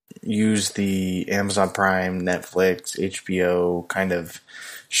use the Amazon Prime, Netflix, HBO kind of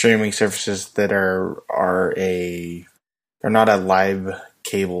streaming services that are they're not a live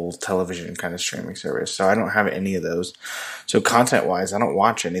cable television kind of streaming service. So I don't have any of those. So content wise, I don't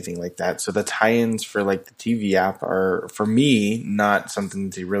watch anything like that. So the tie-ins for like the TV app are, for me, not something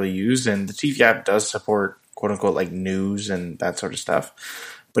to really use. And the TV app does support quote unquote like news and that sort of stuff.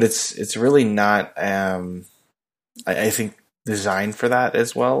 But it's really not, I think, designed for that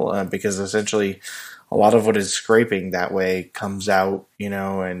as well, because essentially a lot of what is scraping that way comes out,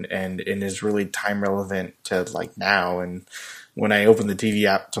 and is really time relevant to like now. And when I open the TV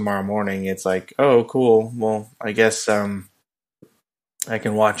app tomorrow morning, it's like, oh, cool. Well, I guess I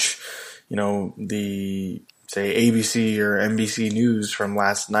can watch, the say ABC or NBC News from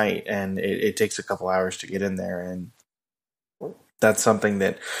last night, and it takes a couple hours to get in there. And that's something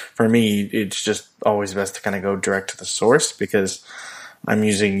that, for me, it's just always best to kind of go direct to the source, because I'm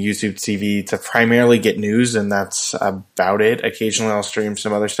using YouTube TV to primarily get news, and that's about it. Occasionally I'll stream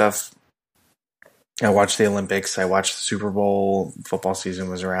some other stuff. I watch the Olympics. I watched the Super Bowl. Football season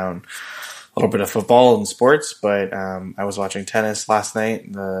was around. A little bit of football and sports, but I was watching tennis last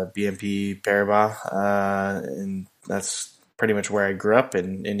night, the BNP Paribas, and that's pretty much where I grew up,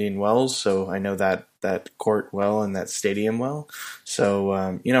 in Indian Wells, so I know that court well and that stadium well. So,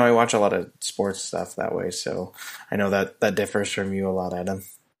 I watch a lot of sports stuff that way, so I know that differs from you a lot, Adam.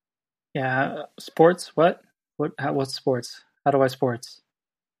 Yeah, sports? What's sports? How do I sports?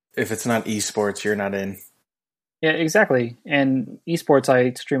 If it's not esports, you're not in. Yeah, exactly. And esports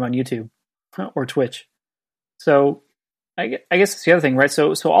I stream on YouTube or Twitch. So I guess it's the other thing, right?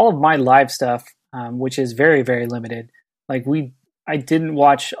 So all of my live stuff, which is very, very limited, like I didn't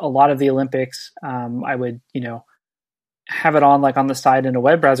watch a lot of the Olympics. I would, have it on like on the side in a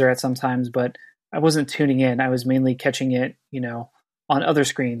web browser at sometimes, but I wasn't tuning in. I was mainly catching it, on other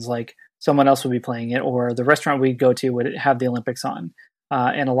screens, like someone else would be playing it, or the restaurant we'd go to would have the Olympics on.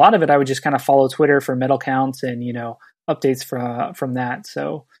 And a lot of it, I would just kind of follow Twitter for medal counts and, updates from that.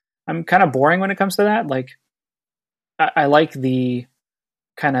 So I'm kind of boring when it comes to that. Like I like the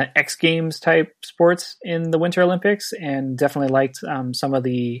kind of X Games type sports in the Winter Olympics, and definitely liked some of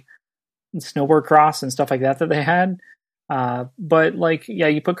the snowboard cross and stuff like that they had. But like, yeah,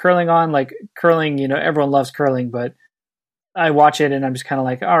 you put curling on, like curling, everyone loves curling, but I watch it and I'm just kind of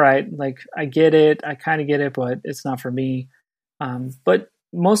like, all right, like I get it. I kind of get it, but it's not for me. But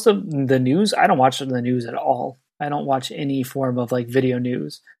most of the news, I don't watch the news at all. I don't watch any form of like video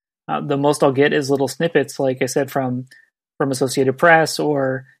news. The most I'll get is little snippets, like I said, from Associated Press,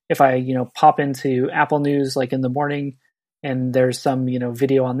 or if I, pop into Apple News, like in the morning, and there's some,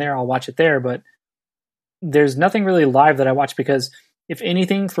 video on there, I'll watch it there. But there's nothing really live that I watch, because if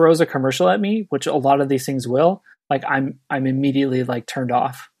anything throws a commercial at me, which a lot of these things will, like I'm immediately like turned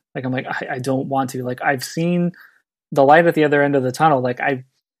off. Like I'm like, I don't want to. Like I've seen the light at the other end of the tunnel. Like I've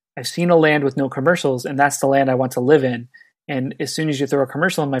seen a land with no commercials, and that's the land I want to live in. And as soon as you throw a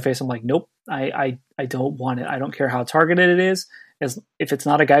commercial in my face, I'm like, nope, I don't want it. I don't care how targeted it is. As if it's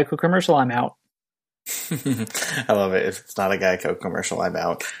not a Geico commercial, I'm out. I love it. If it's not a Geico commercial, I'm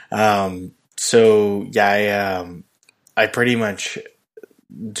out. So yeah, I pretty much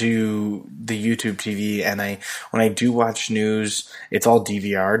do the YouTube TV, and when I do watch news, it's all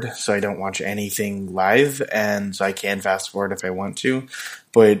DVR'd, so I don't watch anything live, and so I can fast forward if I want to.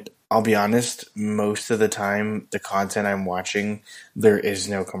 But I'll be honest, most of the time, the content I'm watching, there is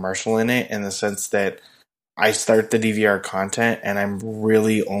no commercial in it, in the sense that I start the DVR content and I'm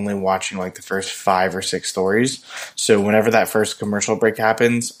really only watching like the first 5 or 6 stories. So whenever that first commercial break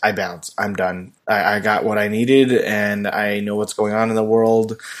happens, I bounce. I'm done. I got what I needed, and I know what's going on in the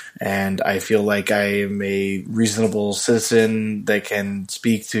world, and I feel like I am a reasonable citizen that can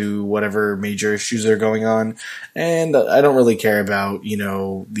speak to whatever major issues are going on. And I don't really care about,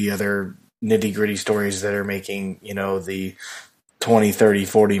 the other nitty gritty stories that are making, the 20, 30,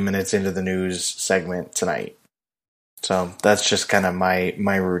 40 minutes into the news segment tonight. So that's just kind of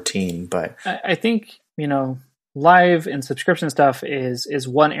my routine. But I think, live and subscription stuff is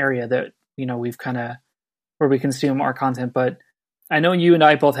one area that, we've kind of, where we consume our content. But I know you and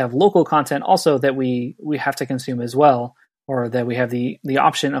I both have local content also that we have to consume as well, or that we have the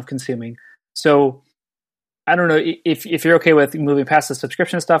option of consuming. So I don't know if you're okay with moving past the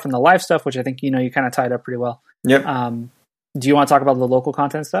subscription stuff and the live stuff, which I think, you kind of tied up pretty well. Yep. Do you want to talk about the local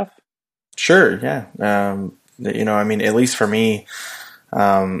content stuff? Sure, yeah. At least for me,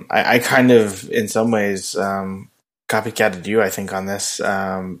 I kind of, in some ways, copycatted you, I think, on this.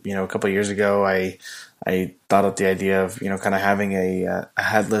 A couple of years ago, I thought up the idea of, kind of having a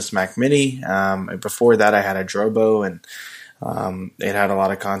headless Mac Mini. Before that, I had a Drobo, and it had a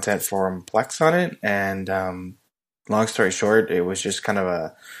lot of content from Plex on it. And long story short, it was just kind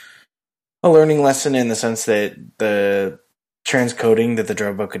of a learning lesson, in the sense that the transcoding that the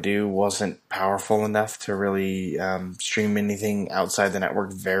Drobo could do wasn't powerful enough to really stream anything outside the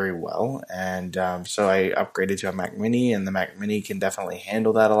network very well. And so I upgraded to a Mac Mini, and the Mac Mini can definitely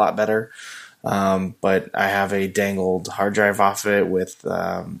handle that a lot better. But I have a dangled hard drive off it with,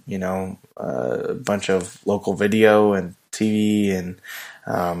 a bunch of local video and TV and,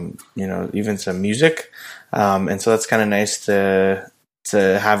 even some music. And so that's kind of nice to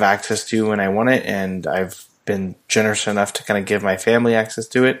have access to when I want it. And I've been generous enough to kind of give my family access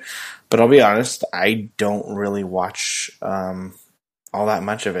to it. But I'll be honest, I don't really watch all that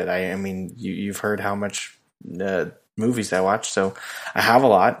much of it. I mean, you've heard how much movies I watch, so I have a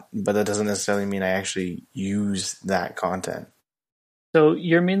lot, but that doesn't necessarily mean I actually use that content. So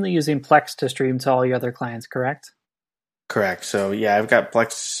you're mainly using Plex to stream to all your other clients, correct? Correct. So yeah, I've got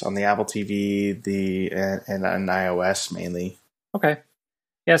Plex on the Apple TV, and on iOS mainly. Okay.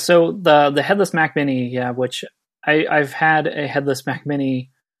 Yeah, so the headless Mac Mini, which I've had a headless Mac Mini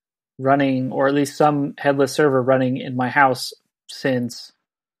running, or at least some headless server running in my house since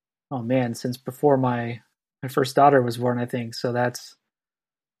before my first daughter was born, I think. So it's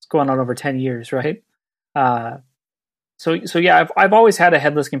going on over 10 years, right? So yeah, I've always had a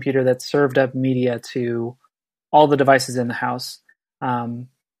headless computer that served up media to all the devices in the house.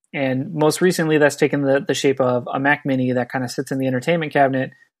 And most recently, that's taken the shape of a Mac Mini that kind of sits in the entertainment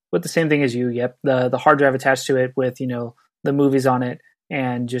cabinet with the same thing as you. Yep, the hard drive attached to it with, the movies on it,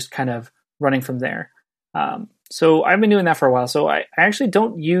 and just kind of running from there. So I've been doing that for a while. So I actually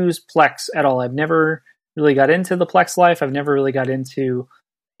don't use Plex at all. I've never really got into the Plex life. I've never really got into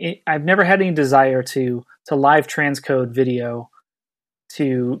it. I've never had any desire to live transcode video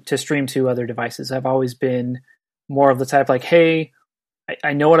to stream to other devices. I've always been more of the type like, hey,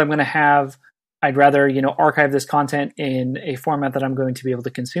 I know what I'm going to have. I'd rather, archive this content in a format that I'm going to be able to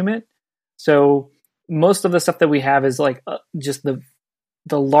consume it. So most of the stuff that we have is like just the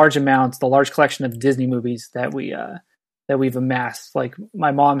large amounts, the large collection of Disney movies that we've amassed. Like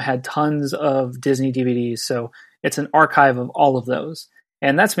my mom had tons of Disney DVDs, so it's an archive of all of those.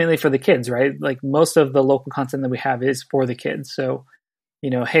 And that's mainly for the kids, right? Like most of the local content that we have is for the kids. So,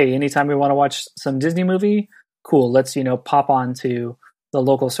 hey, anytime we want to watch some Disney movie, cool, let's, pop on to the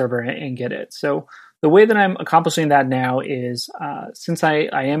local server and get it. So the way that I'm accomplishing that now is, since I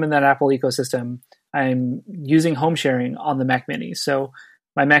am in that Apple ecosystem, I'm using home sharing on the Mac Mini. So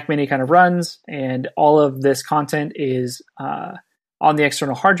my Mac Mini kind of runs, and all of this content is on the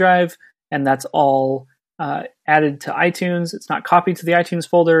external hard drive, and that's all added to iTunes. It's not copied to the iTunes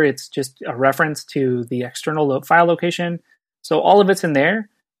folder. It's just a reference to the external file location. So all of it's in there,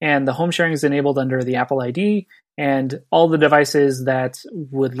 and the home sharing is enabled under the Apple ID, and all the devices that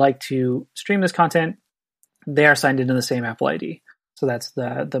would like to stream this content, they are signed into the same Apple ID. So that's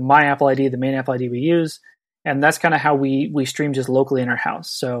the My Apple ID, the main Apple ID we use, and that's kind of how we stream just locally in our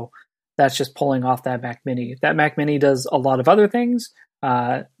house. So that's just pulling off that Mac Mini. That Mac Mini does a lot of other things.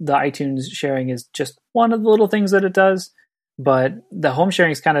 The iTunes sharing is just one of the little things that it does, but the home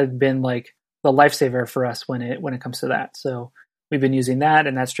sharing has kind of been like the lifesaver for us when it comes to that. So we've been using that,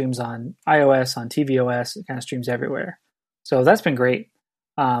 and that streams on iOS, on tvOS. It kind of streams everywhere. So that's been great.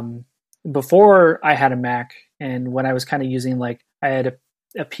 Before I had a Mac, and when I was kind of using, like, I had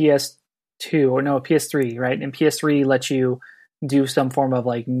a PS2 or no, a PS3, right? And PS3 lets you do some form of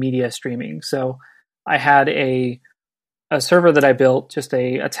like media streaming. So I had a server that I built, just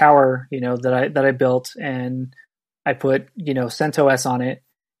a tower, that I built, and I put, CentOS on it,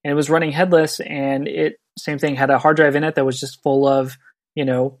 and it was running headless, and it same thing, had a hard drive in it that was just full of,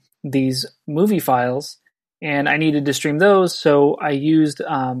 these movie files, and I needed to stream those. So I used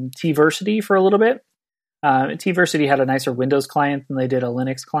Tversity for a little bit. Tversity had a nicer Windows client than they did a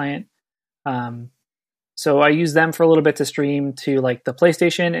Linux client. So I used them for a little bit to stream to like the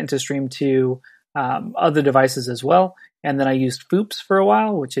PlayStation and to stream to other devices as well. And then I used Foops for a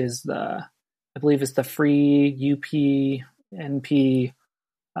while, which is I believe it's the free UPnP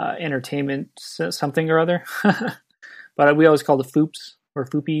entertainment something or other. But we always call it Foops or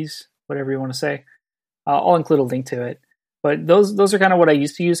Foopies, whatever you want to say. I'll include a link to it. But those are kind of what I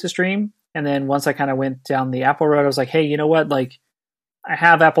used to use to stream. And then once I kind of went down the Apple road, I was like, hey, you know what? Like, I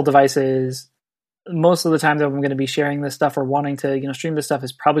have Apple devices. Most of the time that I'm going to be sharing this stuff or wanting to, stream this stuff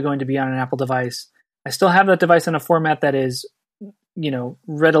is probably going to be on an Apple device. I still have that device in a format that is,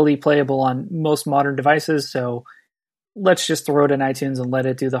 readily playable on most modern devices. So let's just throw it in iTunes and let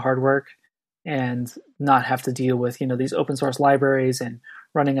it do the hard work and not have to deal with, these open source libraries and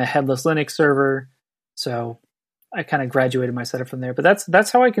running a headless Linux server. So I kind of graduated my setup from there. But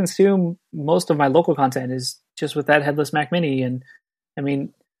that's how I consume most of my local content, is just with that headless Mac Mini. And I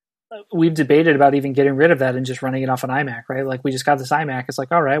mean, we've debated about even getting rid of that and just running it off an iMac, right? Like, we just got this iMac. It's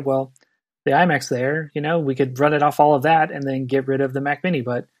like, all right, well, the iMac's there, we could run it off all of that and then get rid of the Mac Mini.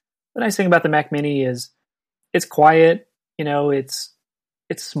 But the nice thing about the Mac Mini is it's quiet, it's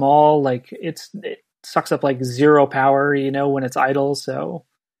small, like it sucks up like zero power, when it's idle. So,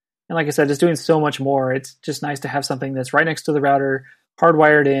 and like I said, it's doing so much more. It's just nice to have something that's right next to the router,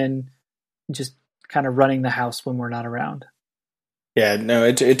 hardwired in, just kind of running the house when we're not around. Yeah, no,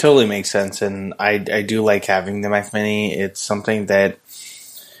 it totally makes sense, and I do like having the Mac Mini. It's something that,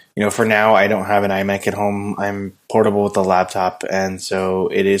 for now, I don't have an iMac at home. I'm portable with a laptop, and so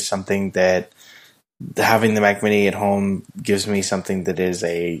it is something that having the Mac Mini at home gives me something that is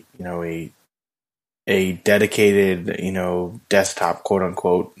a dedicated, desktop, quote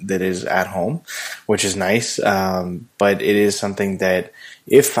unquote, that is at home, which is nice. But it is something that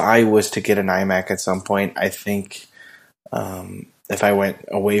if I was to get an iMac at some point, I think, if I went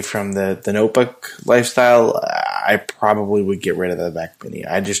away from the notebook lifestyle, I probably would get rid of the Mac Mini.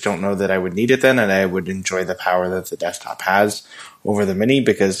 I just don't know that I would need it then, and I would enjoy the power that the desktop has over the Mini,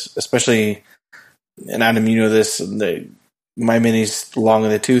 because especially, and Adam, this, my Mini's long in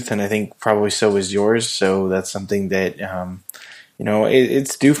the tooth, and I think probably so is yours. So that's something that,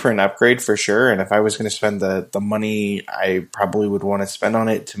 it's due for an upgrade for sure. And if I was going to spend the money, I probably would want to spend on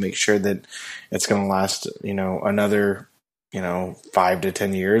it to make sure that it's going to last, another 5 to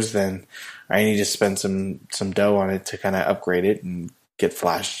 10 years, then I need to spend some dough on it to kind of upgrade it and get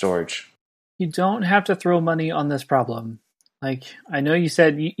flash storage. You don't have to throw money on this problem. Like, I know you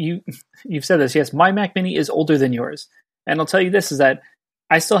said you've said this. Yes, my Mac Mini is older than yours. And I'll tell you this, is that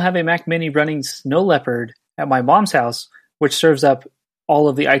I still have a Mac Mini running Snow Leopard at my mom's house, which serves up all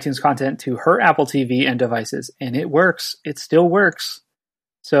of the iTunes content to her Apple TV and devices. And it works. It still works.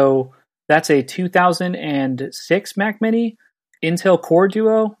 So that's a 2006 Mac Mini, Intel Core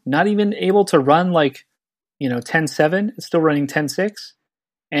Duo, not even able to run 10.7. It's still running 10.6.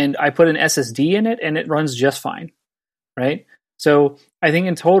 And I put an SSD in it, and it runs just fine, right? So I think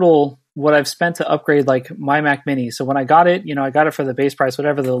in total, what I've spent to upgrade my Mac Mini. So when I got it, I got it for the base price,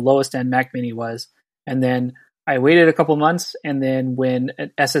 whatever the lowest end Mac Mini was. And then I waited a couple months. And then when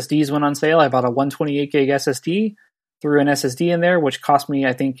SSDs went on sale, I bought a 128 gig SSD, threw an SSD in there, which cost me,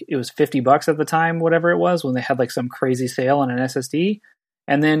 I think it was $50 at the time, whatever it was, when they had some crazy sale on an SSD.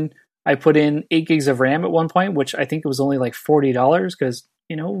 And then I put in 8 gigs of RAM at one point, which I think it was only $40 because,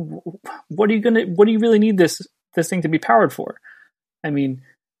 what do you really need this thing to be powered for? I mean,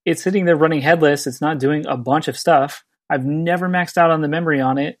 it's sitting there running headless. It's not doing a bunch of stuff. I've never maxed out on the memory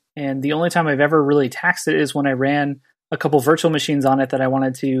on it, and the only time I've ever really taxed it is when I ran a couple virtual machines on it that I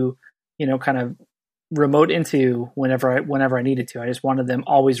wanted to, kind of remote into whenever I needed to. I just wanted them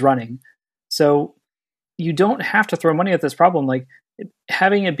always running. So you don't have to throw money at this problem. Like,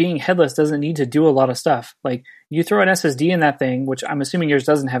 having it being headless doesn't need to do a lot of stuff. Like, you throw an SSD in that thing, which I'm assuming yours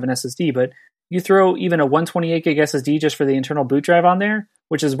doesn't have an SSD, but you throw even a 128 gig SSD just for the internal boot drive on there,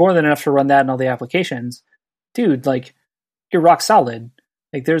 which is more than enough to run that and all the applications. Dude, like, you're rock solid.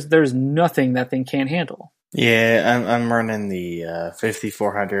 Like, there's nothing that thing can't handle. Yeah, I'm running the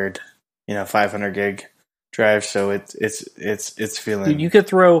 5400, 500 gig drive, so it's feeling. Dude, you could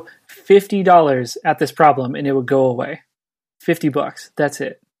throw $50 at this problem and it would go away. $50. That's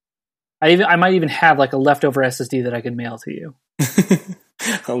it. I might even have like a leftover SSD that I could mail to you.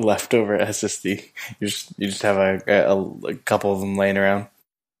 A leftover SSD. You just have a couple of them laying around.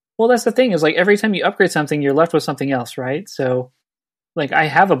 Well, that's the thing, is like every time you upgrade something, you're left with something else, right? So like I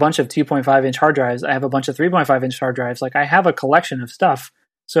have a bunch of 2.5 inch hard drives. I have a bunch of 3.5 inch hard drives. Like I have a collection of stuff.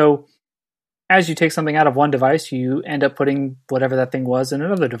 So as you take something out of one device, you end up putting whatever that thing was in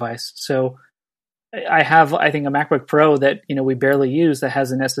another device. So I have, I think, a MacBook Pro that, we barely use that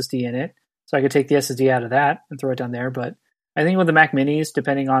has an SSD in it. So I could take the SSD out of that and throw it down there. But I think with the Mac Minis,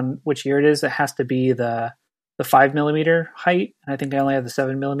 depending on which year it is, it has to be the 5mm height. And I think I only have the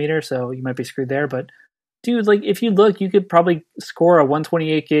 7mm, so you might be screwed there. But dude, like if you look, you could probably score a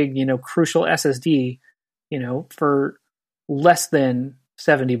 128 gig, crucial SSD, for less than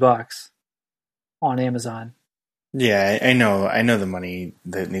 $70 on Amazon. Yeah, I know the money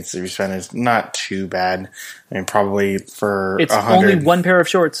that needs to be spent is not too bad. I mean, probably for it's only one pair of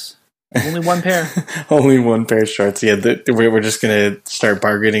shorts. Only one pair. Only one pair of shorts. Yeah, we're just gonna start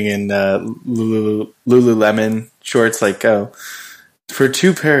bargaining in Lululemon shorts. Like, for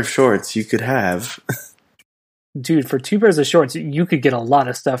 2 pair of shorts, you could have. Dude, for 2 pairs of shorts, you could get a lot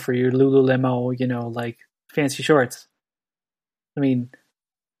of stuff for your Lululemon, like fancy shorts. I mean,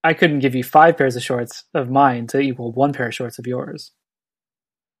 I couldn't give you 5 pairs of shorts of mine to equal 1 pair of shorts of yours.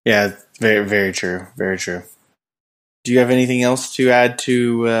 Yeah, very, very true. Very true. Do you have anything else to add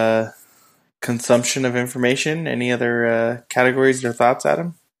to consumption of information? Any other categories or thoughts,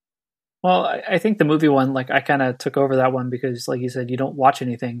 Adam? Well, I think the movie one, like I kind of took over that one because, like you said, you don't watch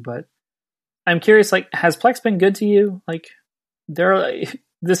anything. But I'm curious, like, has Plex been good to you? Like,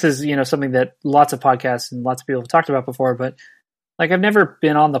 this is something that lots of podcasts and lots of people have talked about before, but like I've never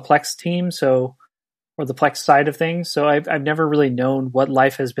been on the Plex team, or the Plex side of things, so I've never really known what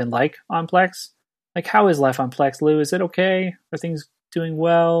life has been like on Plex. Like, how is life on Plex, Lou? Is it okay? Are things doing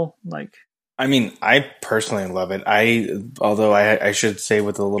well? Like, I mean, I personally love it. Although I should say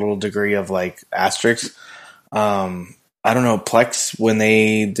with a little degree of like asterisk, I don't know, Plex, when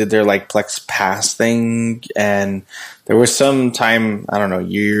they did their like Plex Pass thing, and there was some time, I don't know,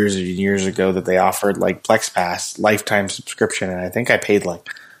 years and years ago that they offered like Plex Pass lifetime subscription, and I think I paid like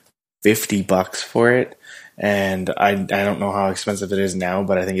 $50 for it. And I don't know how expensive it is now,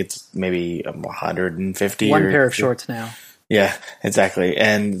 but I think it's maybe 150. One pair of shorts now. Yeah, exactly.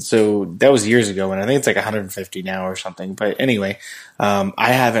 And so that was years ago, and I think it's like 150 now or something. But anyway,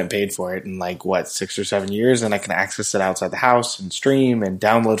 I haven't paid for it in like 6 or 7 years, and I can access it outside the house and stream and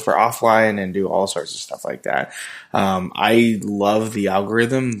download for offline and do all sorts of stuff like that. I love the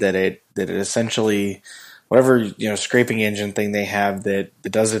algorithm that it essentially, whatever scraping engine thing they have that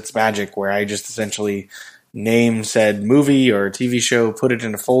does its magic, where I just essentially name said movie or TV show, put it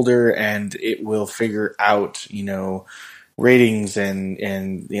in a folder, and it will figure out ratings and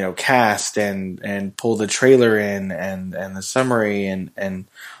cast and pull the trailer in and the summary and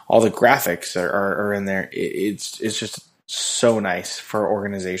all the graphics are in there. It's just so nice for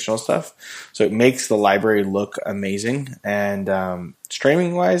organizational stuff. So it makes the library look amazing. And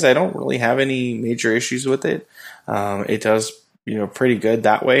streaming wise, I don't really have any major issues with it. It does pretty good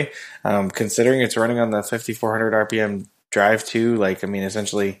that way. Considering it's running on the 5400 RPM drive too. Like, I mean,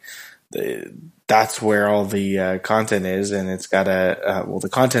 essentially that's where all the content is, and it's got the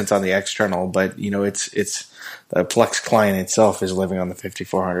content's on the external, but it's the Plex client itself is living on the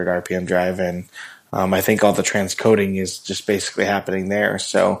 5400 RPM drive, and I think all the transcoding is just basically happening there.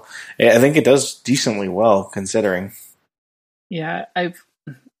 So I think it does decently well considering. Yeah,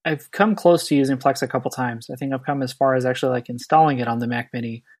 I've come close to using Plex a couple times. I think I've come as far as actually like installing it on the Mac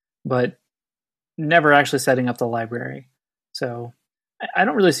Mini, but never actually setting up the library. So I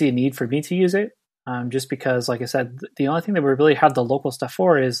don't really see a need for me to use it, just because, like I said, the only thing that we really have the local stuff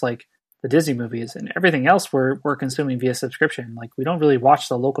for is like the Disney movies, and everything else we're consuming via subscription. Like, we don't really watch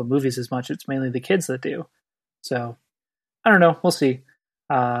the local movies as much. It's mainly the kids that do. So I don't know. We'll see.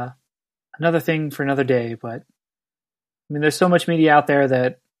 Uh, another thing for another day, but I mean, there's so much media out there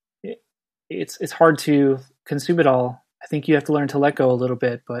that it's hard to consume it all. I think you have to learn to let go a little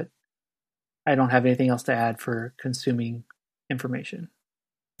bit, but I don't have anything else to add for consuming information.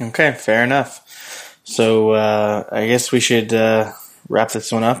 Okay, fair enough. So I guess we should wrap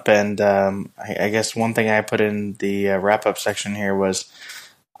this one up. And I guess one thing I put in the wrap up section here was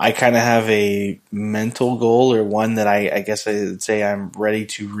I kind of have a mental goal, or one that I guess I would say I'm ready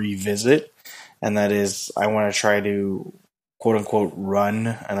to revisit. And that is, I want to try to quote unquote run,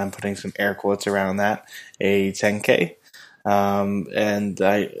 and I'm putting some air quotes around that, a 10K.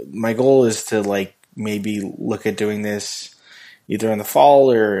 My goal is to like maybe look at doing this either in the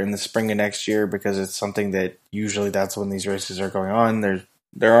fall or in the spring of next year, because it's something that usually that's when these races are going on.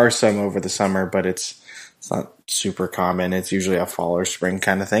 There are some over the summer, but it's not super common. It's usually a fall or spring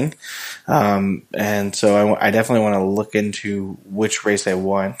kind of thing. And so I definitely want to look into which race I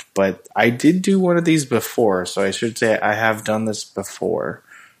want, but I did do one of these before, so I should say I have done this before.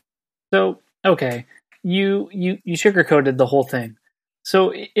 So, okay, you sugarcoated the whole thing.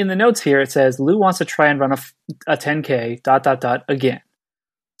 So in the notes here, it says Lou wants to try and run a 10K ... again.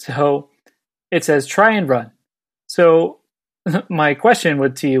 So it says try and run. So my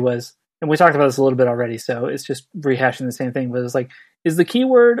question to you was, and we talked about this a little bit already, so it's just rehashing the same thing, but it's like, is the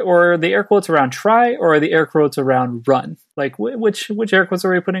keyword or the air quotes around try, or are the air quotes around run? Like which air quotes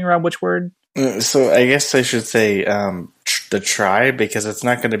are we putting around which word? So I guess I should say the try, because it's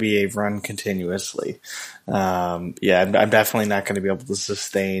not going to be a run continuously. I'm definitely not going to be able to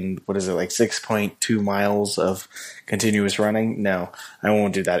sustain, what is it, like 6.2 miles of continuous running. No, I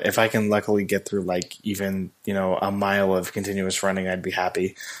won't do that. If I can luckily get through like even, a mile of continuous running, I'd be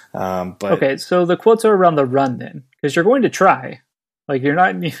happy. But okay, so the quotes are around the run then, because you're going to try. Like you're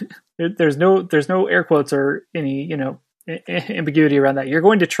not, there's no air quotes or any, ambiguity around that. You're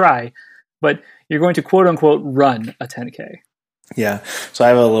going to try, but you're going to quote unquote run a 10K. Yeah. So I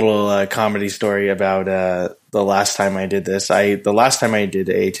have a little comedy story about the last time I did this. The last time I did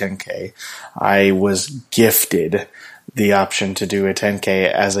a 10K, I was gifted the option to do a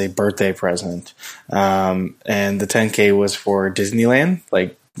 10K as a birthday present. And the 10K was for Disneyland,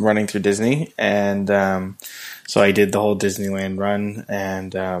 like running through Disney. And so I did the whole Disneyland run,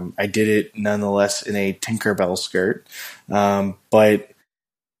 and I did it nonetheless in a Tinkerbell skirt. But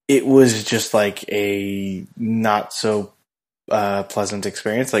it was just like a not so pleasant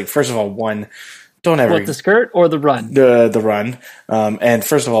experience. Like, first of all, don't ever the skirt or the run? The run. And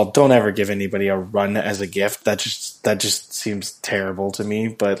first of all, don't ever give anybody a run as a gift. That just seems terrible to me.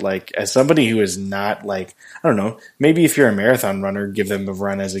 But like, as somebody who is not like, I don't know, maybe if you're a marathon runner, give them a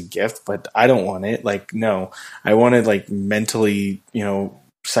run as a gift. But I don't want it. Like, no, I want to like mentally,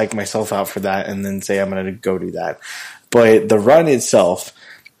 psych myself out for that, and then say I'm going to go do that. But the run itself,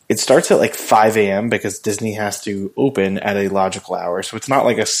 it starts at like 5 a.m. because Disney has to open at a logical hour. So it's not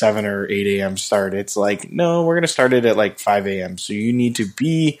like a 7 or 8 a.m. start. It's like, no, we're going to start it at like 5 a.m. So you need to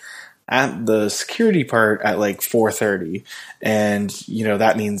be at the security part at like 4:30. And,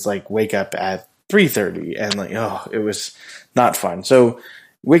 that means like wake up at 3:30. And like, it was not fun. So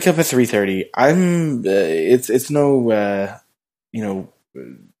wake up at 3:30. It's no,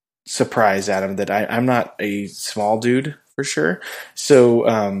 surprise, Adam, that I'm not a small dude. For sure.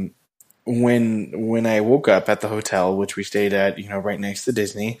 So when I woke up at the hotel, which we stayed at, right next to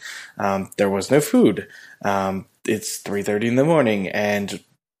Disney, there was no food. It's 3:30 in the morning, and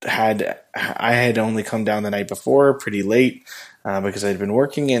I had only come down the night before, pretty late, because I'd been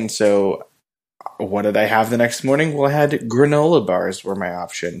working, and so what did I have the next morning? Well, I had granola bars were my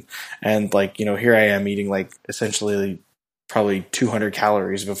option, and like here I am eating like essentially probably 200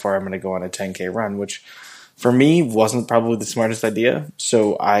 calories before I'm going to go on a 10K run, which for me wasn't probably the smartest idea.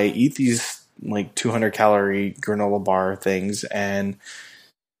 So I eat these like 200 calorie granola bar things and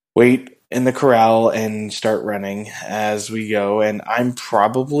wait in the corral and start running as we go. And I'm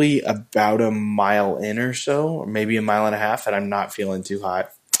probably about a mile in or so, or maybe a mile and a half, and I'm not feeling too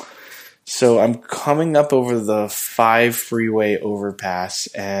hot. So I'm coming up over the 5 freeway overpass,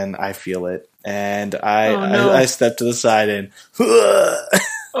 and I feel it. And I step to the side and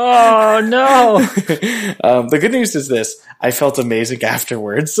oh no! The good news is this: I felt amazing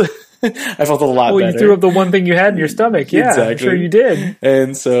afterwards. I felt a lot better. You threw up the one thing you had in your stomach. Yeah, exactly. I'm sure you did.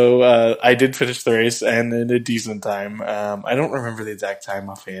 And so I did finish the race, and in a decent time. I don't remember the exact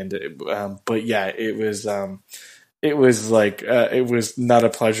time offhand, but yeah, it was it was like it was not a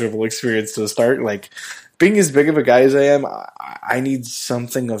pleasurable experience to start. Like being as big of a guy as I am, I need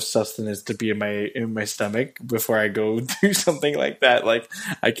something of sustenance to be in my stomach before I go do something like that. Like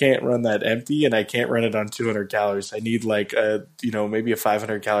I can't run that empty, and I can't run it on 200 calories. I need like a maybe a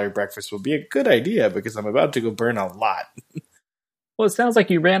 500-calorie breakfast would be a good idea because I'm about to go burn a lot. Well, it sounds like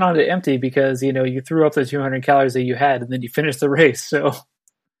you ran on it empty because you threw up the 200 calories that you had, and then you finished the race. So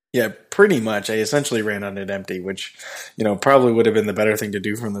Yeah, pretty much. I essentially ran on it empty, which, probably would have been the better thing to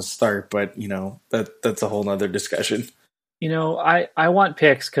do from the start, but, that's a whole nother discussion. I want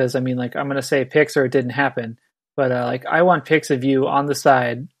pics because I'm going to say pics or it didn't happen, but I want pics of you on the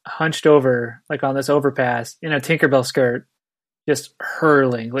side, hunched over, like on this overpass in a Tinkerbell skirt, just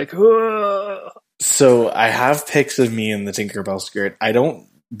hurling, like. Whoa! So I have pics of me in the Tinkerbell skirt. I don't,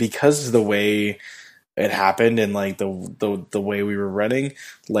 because of the way it happened and like the way we were running,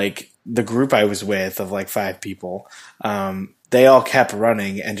 like the group I was with of like 5 people, they all kept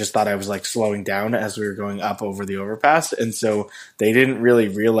running and just thought I was like slowing down as we were going up over the overpass. And so they didn't really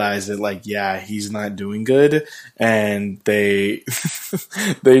realize that like, yeah, he's not doing good. And they,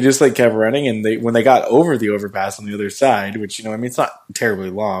 they just like kept running. And when they got over the overpass on the other side, which, it's not terribly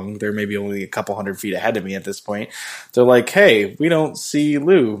long. They're maybe only a couple 100 feet ahead of me at this point. They're like, hey, we don't see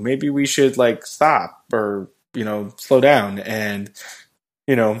Lou. Maybe we should like stop or, slow down. And,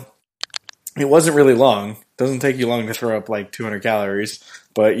 it wasn't really long. Doesn't take you long to throw up like 200 calories.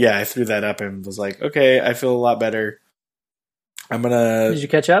 But yeah, I threw that up and was like, okay, I feel a lot better. I'm going to... Did you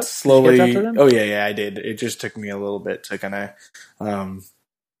catch up? Slowly... Did you catch up to them? Oh, yeah, I did. It just took me a little bit to kind of...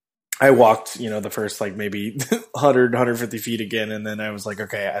 I walked, the first like maybe 100, 150 feet again. And then I was like,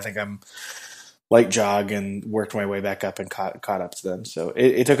 okay, I think I'm light jog and worked my way back up and caught up to them. So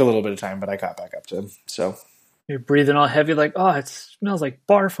it took a little bit of time, but I caught back up to them. So... You're breathing all heavy, like, oh, it smells like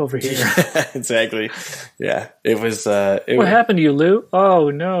barf over here. Exactly. Yeah. It was. What happened to you, Lou? Oh,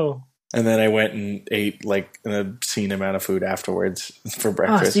 no. And then I went and ate like an obscene amount of food afterwards for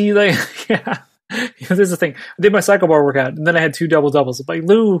breakfast. Oh, see, like, yeah. This is the thing. I did my cycle bar workout, and then I had 2 double doubles. I'm like,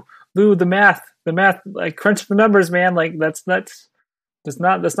 Lou, the math, like, crunch the numbers, man. Like, that's not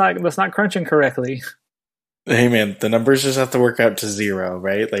crunching correctly. Hey man, the numbers just have to work out to 0,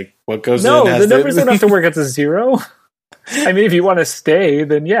 right? Like what goes in. No, has the numbers don't have to work out to 0. I mean, if you want to stay,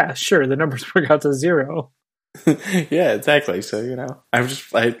 then yeah, sure, the numbers work out to 0. Yeah, exactly. So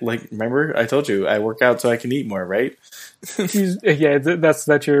remember I told you I work out so I can eat more, right? Yeah,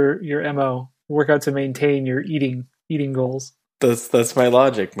 that's your MO. Work out to maintain your eating goals. That's my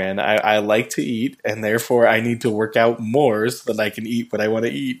logic, man. I like to eat, and therefore I need to work out more so that I can eat what I want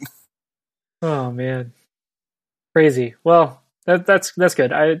to eat. Oh man. Crazy. Well, that's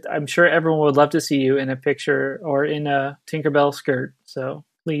good. I'm sure everyone would love to see you in a picture or in a Tinkerbell skirt. So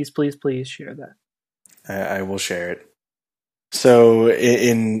please share that. I will share it. So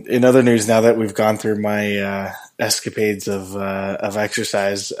in other news, now that we've gone through my escapades of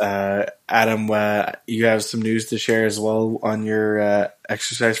exercise, Adam, you have some news to share as well on your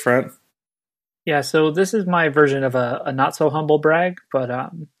exercise front. Yeah. So this is my version of a not so humble brag,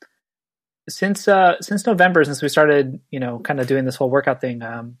 but since November, since we started, kind of doing this whole workout thing,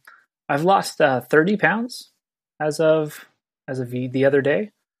 I've lost 30 pounds as of the other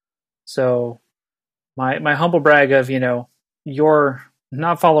day. So my humble brag of, you're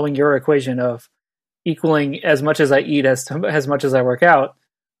not following your equation of equaling as much as I eat as much as I work out,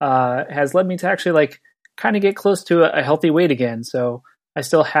 has led me to actually like kind of get close to a healthy weight again. So I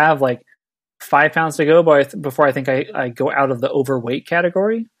still have like 5 pounds to go before I think I go out of the overweight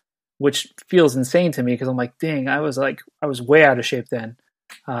category, which feels insane to me because I'm like, dang, I was way out of shape then.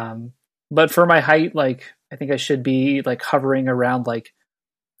 But for my height, like I think I should be like hovering around like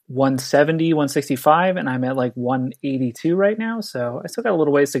 170, 165, and I'm at like 182 right now. So I still got a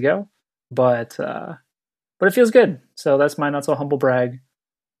little ways to go, but it feels good. So that's my not so humble brag.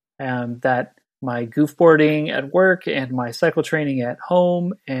 That my goofboarding at work and my cycle training at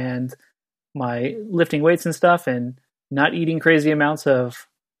home and my lifting weights and stuff and not eating crazy amounts of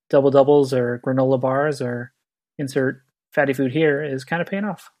double doubles or granola bars or insert fatty food here is kind of paying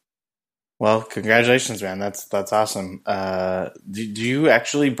off. Well, congratulations, man. That's awesome. Do you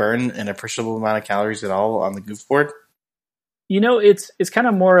actually burn an appreciable amount of calories at all on the goof board? It's kind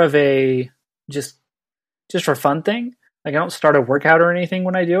of more of a just for fun thing. Like I don't start a workout or anything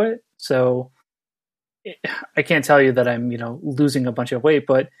when I do it. So I can't tell you that I'm, losing a bunch of weight,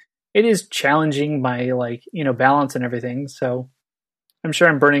 but it is challenging my balance and everything. So I'm sure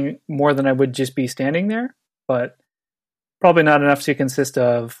I'm burning more than I would just be standing there, but probably not enough to consist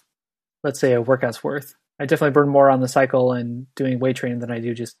of, let's say, a workout's worth. I definitely burn more on the cycle and doing weight training than I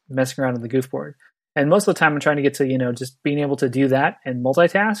do just messing around on the goof board. And most of the time I'm trying to get to, just being able to do that and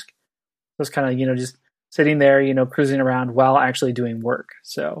multitask. So it's kind of, just sitting there, cruising around while actually doing work.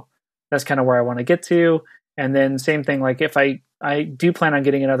 So that's kind of where I want to get to. And then same thing, like if I do plan on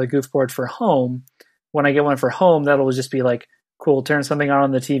getting another goof board for home, when I get one for home, that'll just be like, cool, turn something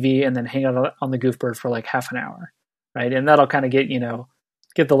on the TV and then hang out on the goof board for like half an hour. Right. And that'll kind of get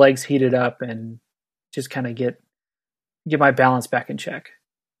the legs heated up and just kind of get my balance back in check.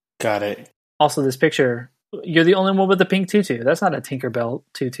 Got it. Also, this picture, you're the only one with the pink tutu. That's not a Tinkerbell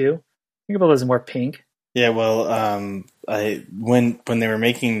tutu. Tinkerbell doesn't wear pink. Yeah, well, when they were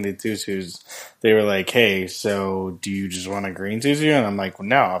making the tutus, they were like, "Hey, so do you just want a green tutu?" And I'm like, well,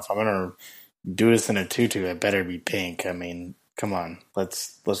 "No, if I'm gonna do this in a tutu, it better be pink." I mean, come on,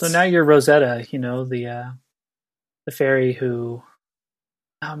 let's. So now you're Rosetta, the fairy who,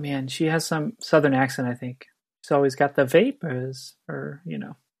 oh man, she has some southern accent. I think she's always got the vapors, or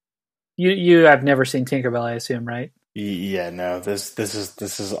You have never seen Tinkerbell, I assume, right? Yeah, no. This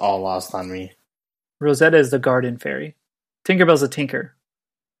is all lost on me. Rosetta is the garden fairy. Tinkerbell's a tinker.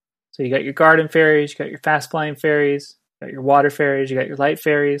 So you got your garden fairies, you got your fast flying fairies, you got your water fairies, you got your light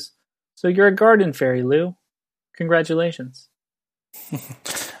fairies. So you're a garden fairy, Lou. Congratulations.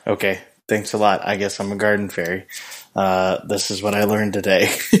 Okay, thanks a lot. I guess I'm a garden fairy. This is what I learned today.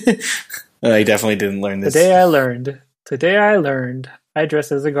 I definitely didn't learn this. Today I learned I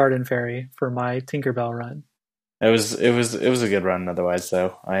dressed as a garden fairy for my Tinkerbell run. It was a good run. Otherwise,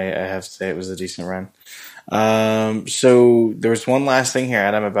 though, I have to say it was a decent run. So there was one last thing here,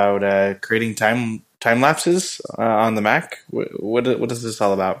 Adam, about creating time lapses on the Mac. What is this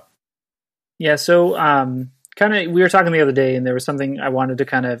all about? Yeah, so kind of we were talking the other day, and there was something I wanted to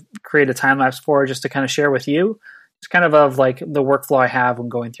kind of create a time lapse for, just to kind of share with you. It's kind of like the workflow I have when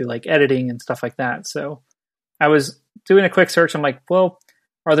going through like editing and stuff like that. So I was doing a quick search. I'm like, well,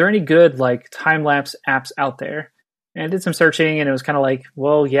 are there any good like time lapse apps out there? And I did some searching, and it was kind of like,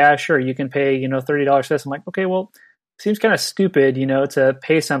 well, yeah, sure, you can pay $30 for this. I'm like, okay, well, it seems kind of stupid, to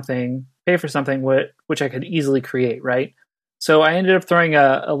pay for something which I could easily create, right? So I ended up throwing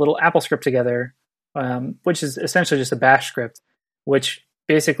a little Apple script together, which is essentially just a bash script, which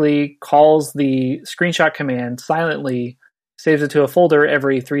basically calls the screenshot command silently, saves it to a folder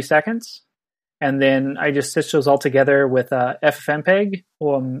every 3 seconds. And then I just stitch those all together with FFmpeg.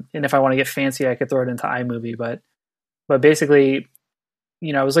 And if I want to get fancy, I could throw it into iMovie. But basically,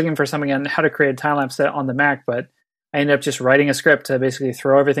 I was looking for something on how to create a time lapse set on the Mac, but I ended up just writing a script to basically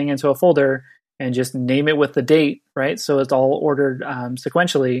throw everything into a folder and just name it with the date, right? So it's all ordered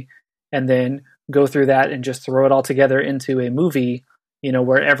sequentially, and then go through that and just throw it all together into a movie,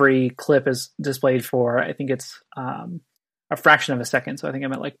 where every clip is displayed for, I think it's a fraction of a second. So I think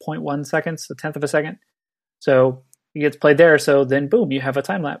I'm at like 0.1 seconds, a tenth of a second. So it gets played there. So then boom, you have a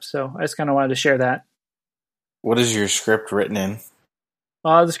time lapse. So I just kind of wanted to share that. What is your script written in?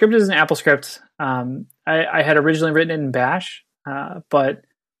 The script is an Apple script. I had originally written it in Bash, but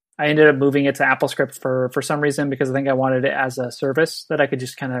I ended up moving it to AppleScript for some reason, because I think I wanted it as a service that I could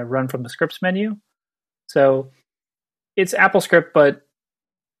just kind of run from the scripts menu. So it's AppleScript, but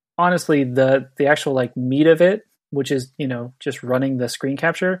honestly, the actual like meat of it, which is, just running the screen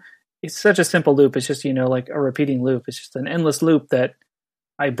capture, it's such a simple loop. It's just, like a repeating loop. It's just an endless loop that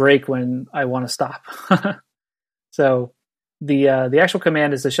I break when I want to stop. So the actual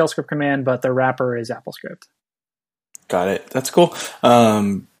command is the shell script command, but the wrapper is AppleScript. Got it. That's cool.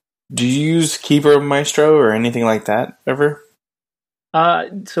 Do you use Keyboard Maestro or anything like that ever?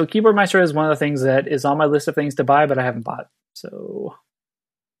 So Keyboard Maestro is one of the things that is on my list of things to buy, but I haven't bought. So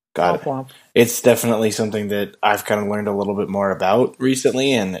got it. It's definitely something that I've kind of learned a little bit more about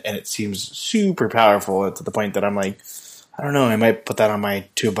recently, and it seems super powerful to the point that I'm like, I don't know, I might put that on my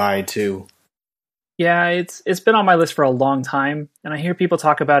to buy too. Yeah, it's been on my list for a long time, and I hear people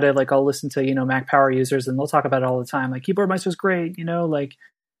talk about it. Like I'll listen to Mac Power users, and they'll talk about it all the time. Like Keyboard Maestro is great, like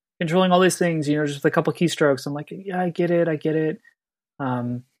controlling all these things, just with a couple keystrokes. I'm like, yeah, I get it.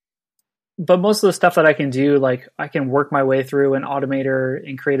 But most of the stuff that I can do, like I can work my way through an Automator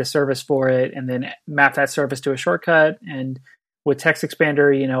and create a service for it, and then map that service to a shortcut. And with Text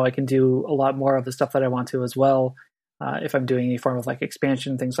Expander, I can do a lot more of the stuff that I want to as well, if I'm doing any form of like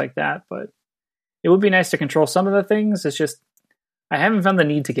expansion, things like that. But it would be nice to control some of the things. It's just I haven't found the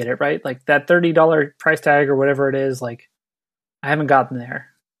need to get it right. Like that $30 price tag or whatever it is, like I haven't gotten there.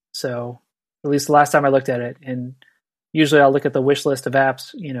 So at least the last time I looked at it, and usually I'll look at the wish list of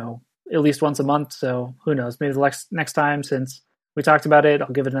apps, at least once a month. So who knows? Maybe the next time, since we talked about it,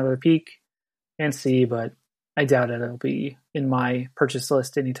 I'll give it another peek and see. But I doubt it'll be in my purchase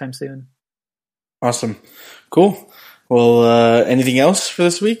list anytime soon. Awesome, cool. Well, anything else for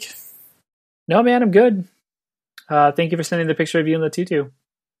this week? No, man, I'm good. Thank you for sending the picture of you in the tutu.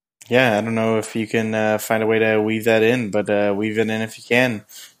 Yeah, I don't know if you can find a way to weave that in, but weave it in if you can.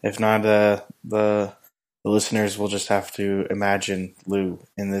 If not, the listeners will just have to imagine Lou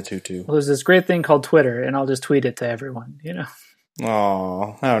in the tutu. Well, there's this great thing called Twitter, and I'll just tweet it to everyone, you know?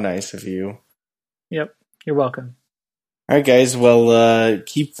 Aw, how nice of you. Yep, you're welcome. All right, guys. Well,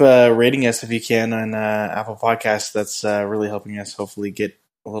 keep rating us if you can on Apple Podcasts. That's really helping us hopefully get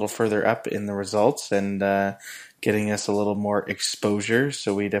a little further up in the results and getting us a little more exposure.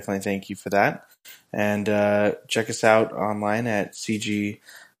 So we definitely thank you for that. And check us out online at CG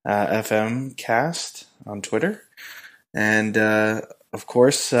FM Cast on Twitter. And of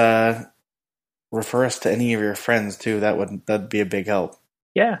course, refer us to any of your friends too. That'd be a big help.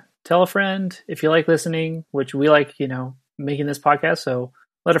 Yeah, tell a friend if you like listening, which we like, making this podcast. So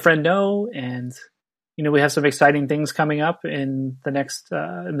let a friend know, and we have some exciting things coming up in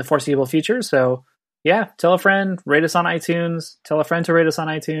the foreseeable future. So yeah, tell a friend, rate us on iTunes, tell a friend to rate us on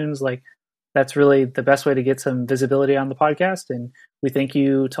iTunes. Like, that's really the best way to get some visibility on the podcast. And we thank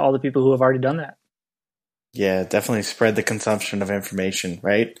you to all the people who have already done that. Yeah, definitely spread the consumption of information,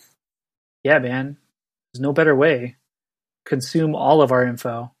 right? Yeah, man. There's no better way. Consume all of our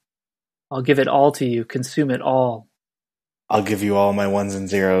info. I'll give it all to you. Consume it all. I'll give you all my ones and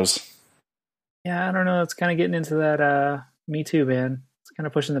zeros. Yeah, I don't know. It's kind of getting into that me too, man. It's kind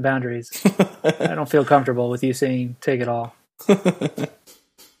of pushing the boundaries. I don't feel comfortable with you saying take it all.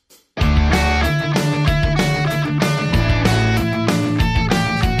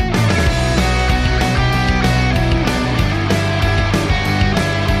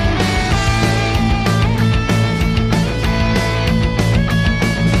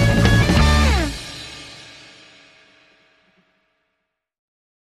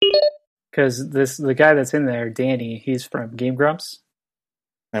 Because the guy that's in there, Danny, he's from Game Grumps.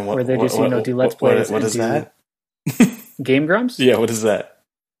 And where they just do Let's Plays. What is that? Game Grumps? Yeah, what is that?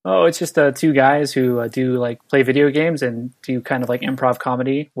 Oh, it's just two guys who do play video games and do kind of improv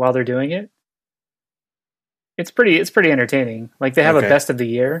comedy while they're doing it. It's pretty entertaining. They have a best of the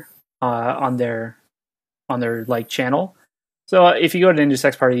year on their channel. So if you go to Ninja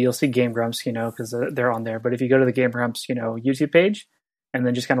Sex Party, you'll see Game Grumps, because they're on there. But if you go to the Game Grumps, YouTube page, and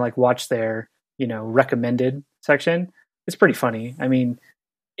then just kind of watch their, recommended section, it's pretty funny. I mean,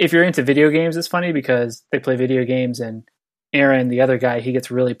 if you're into video games, it's funny because they play video games, and Aaron, the other guy, he gets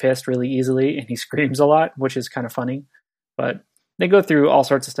really pissed really easily and he screams a lot, which is kind of funny. But they go through all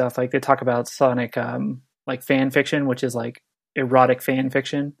sorts of stuff. They talk about Sonic, fan fiction, which is erotic fan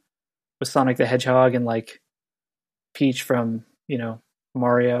fiction with Sonic the Hedgehog and Peach from,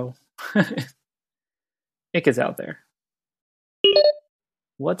 Mario. It gets out there.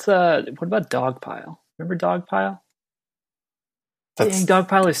 What about Dogpile? Remember Dogpile? Dang,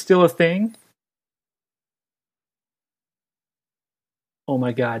 Dogpile is still a thing? Oh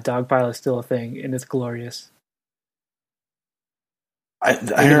my god, Dogpile is still a thing, and it's glorious.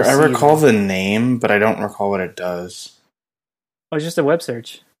 I recall the name, but I don't recall what it does. Oh, it's just a web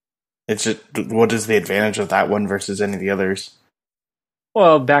search. It's just, what is the advantage of that one versus any of the others?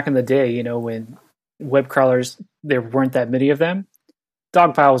 Well, back in the day, when web crawlers, there weren't that many of them,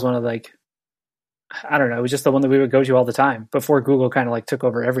 Dogpile was one of I don't know, it was just the one that we would go to all the time before Google kind of took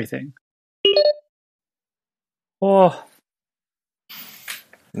over everything. Oh.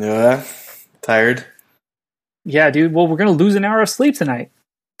 Yeah, tired? Yeah, dude. Well, we're going to lose an hour of sleep tonight.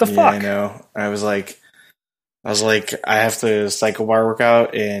 The fuck? I know. I was like, I have to cycle bar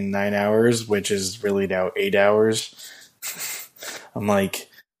workout in 9 hours, which is really now 8 hours. I'm like,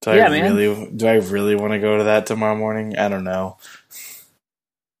 do I really want to go to that tomorrow morning? I don't know.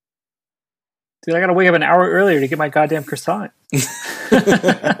 Dude, I got to wake up an hour earlier to get my goddamn croissant. If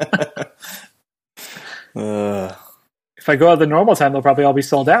I go out the normal time, they'll probably all be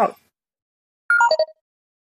sold out.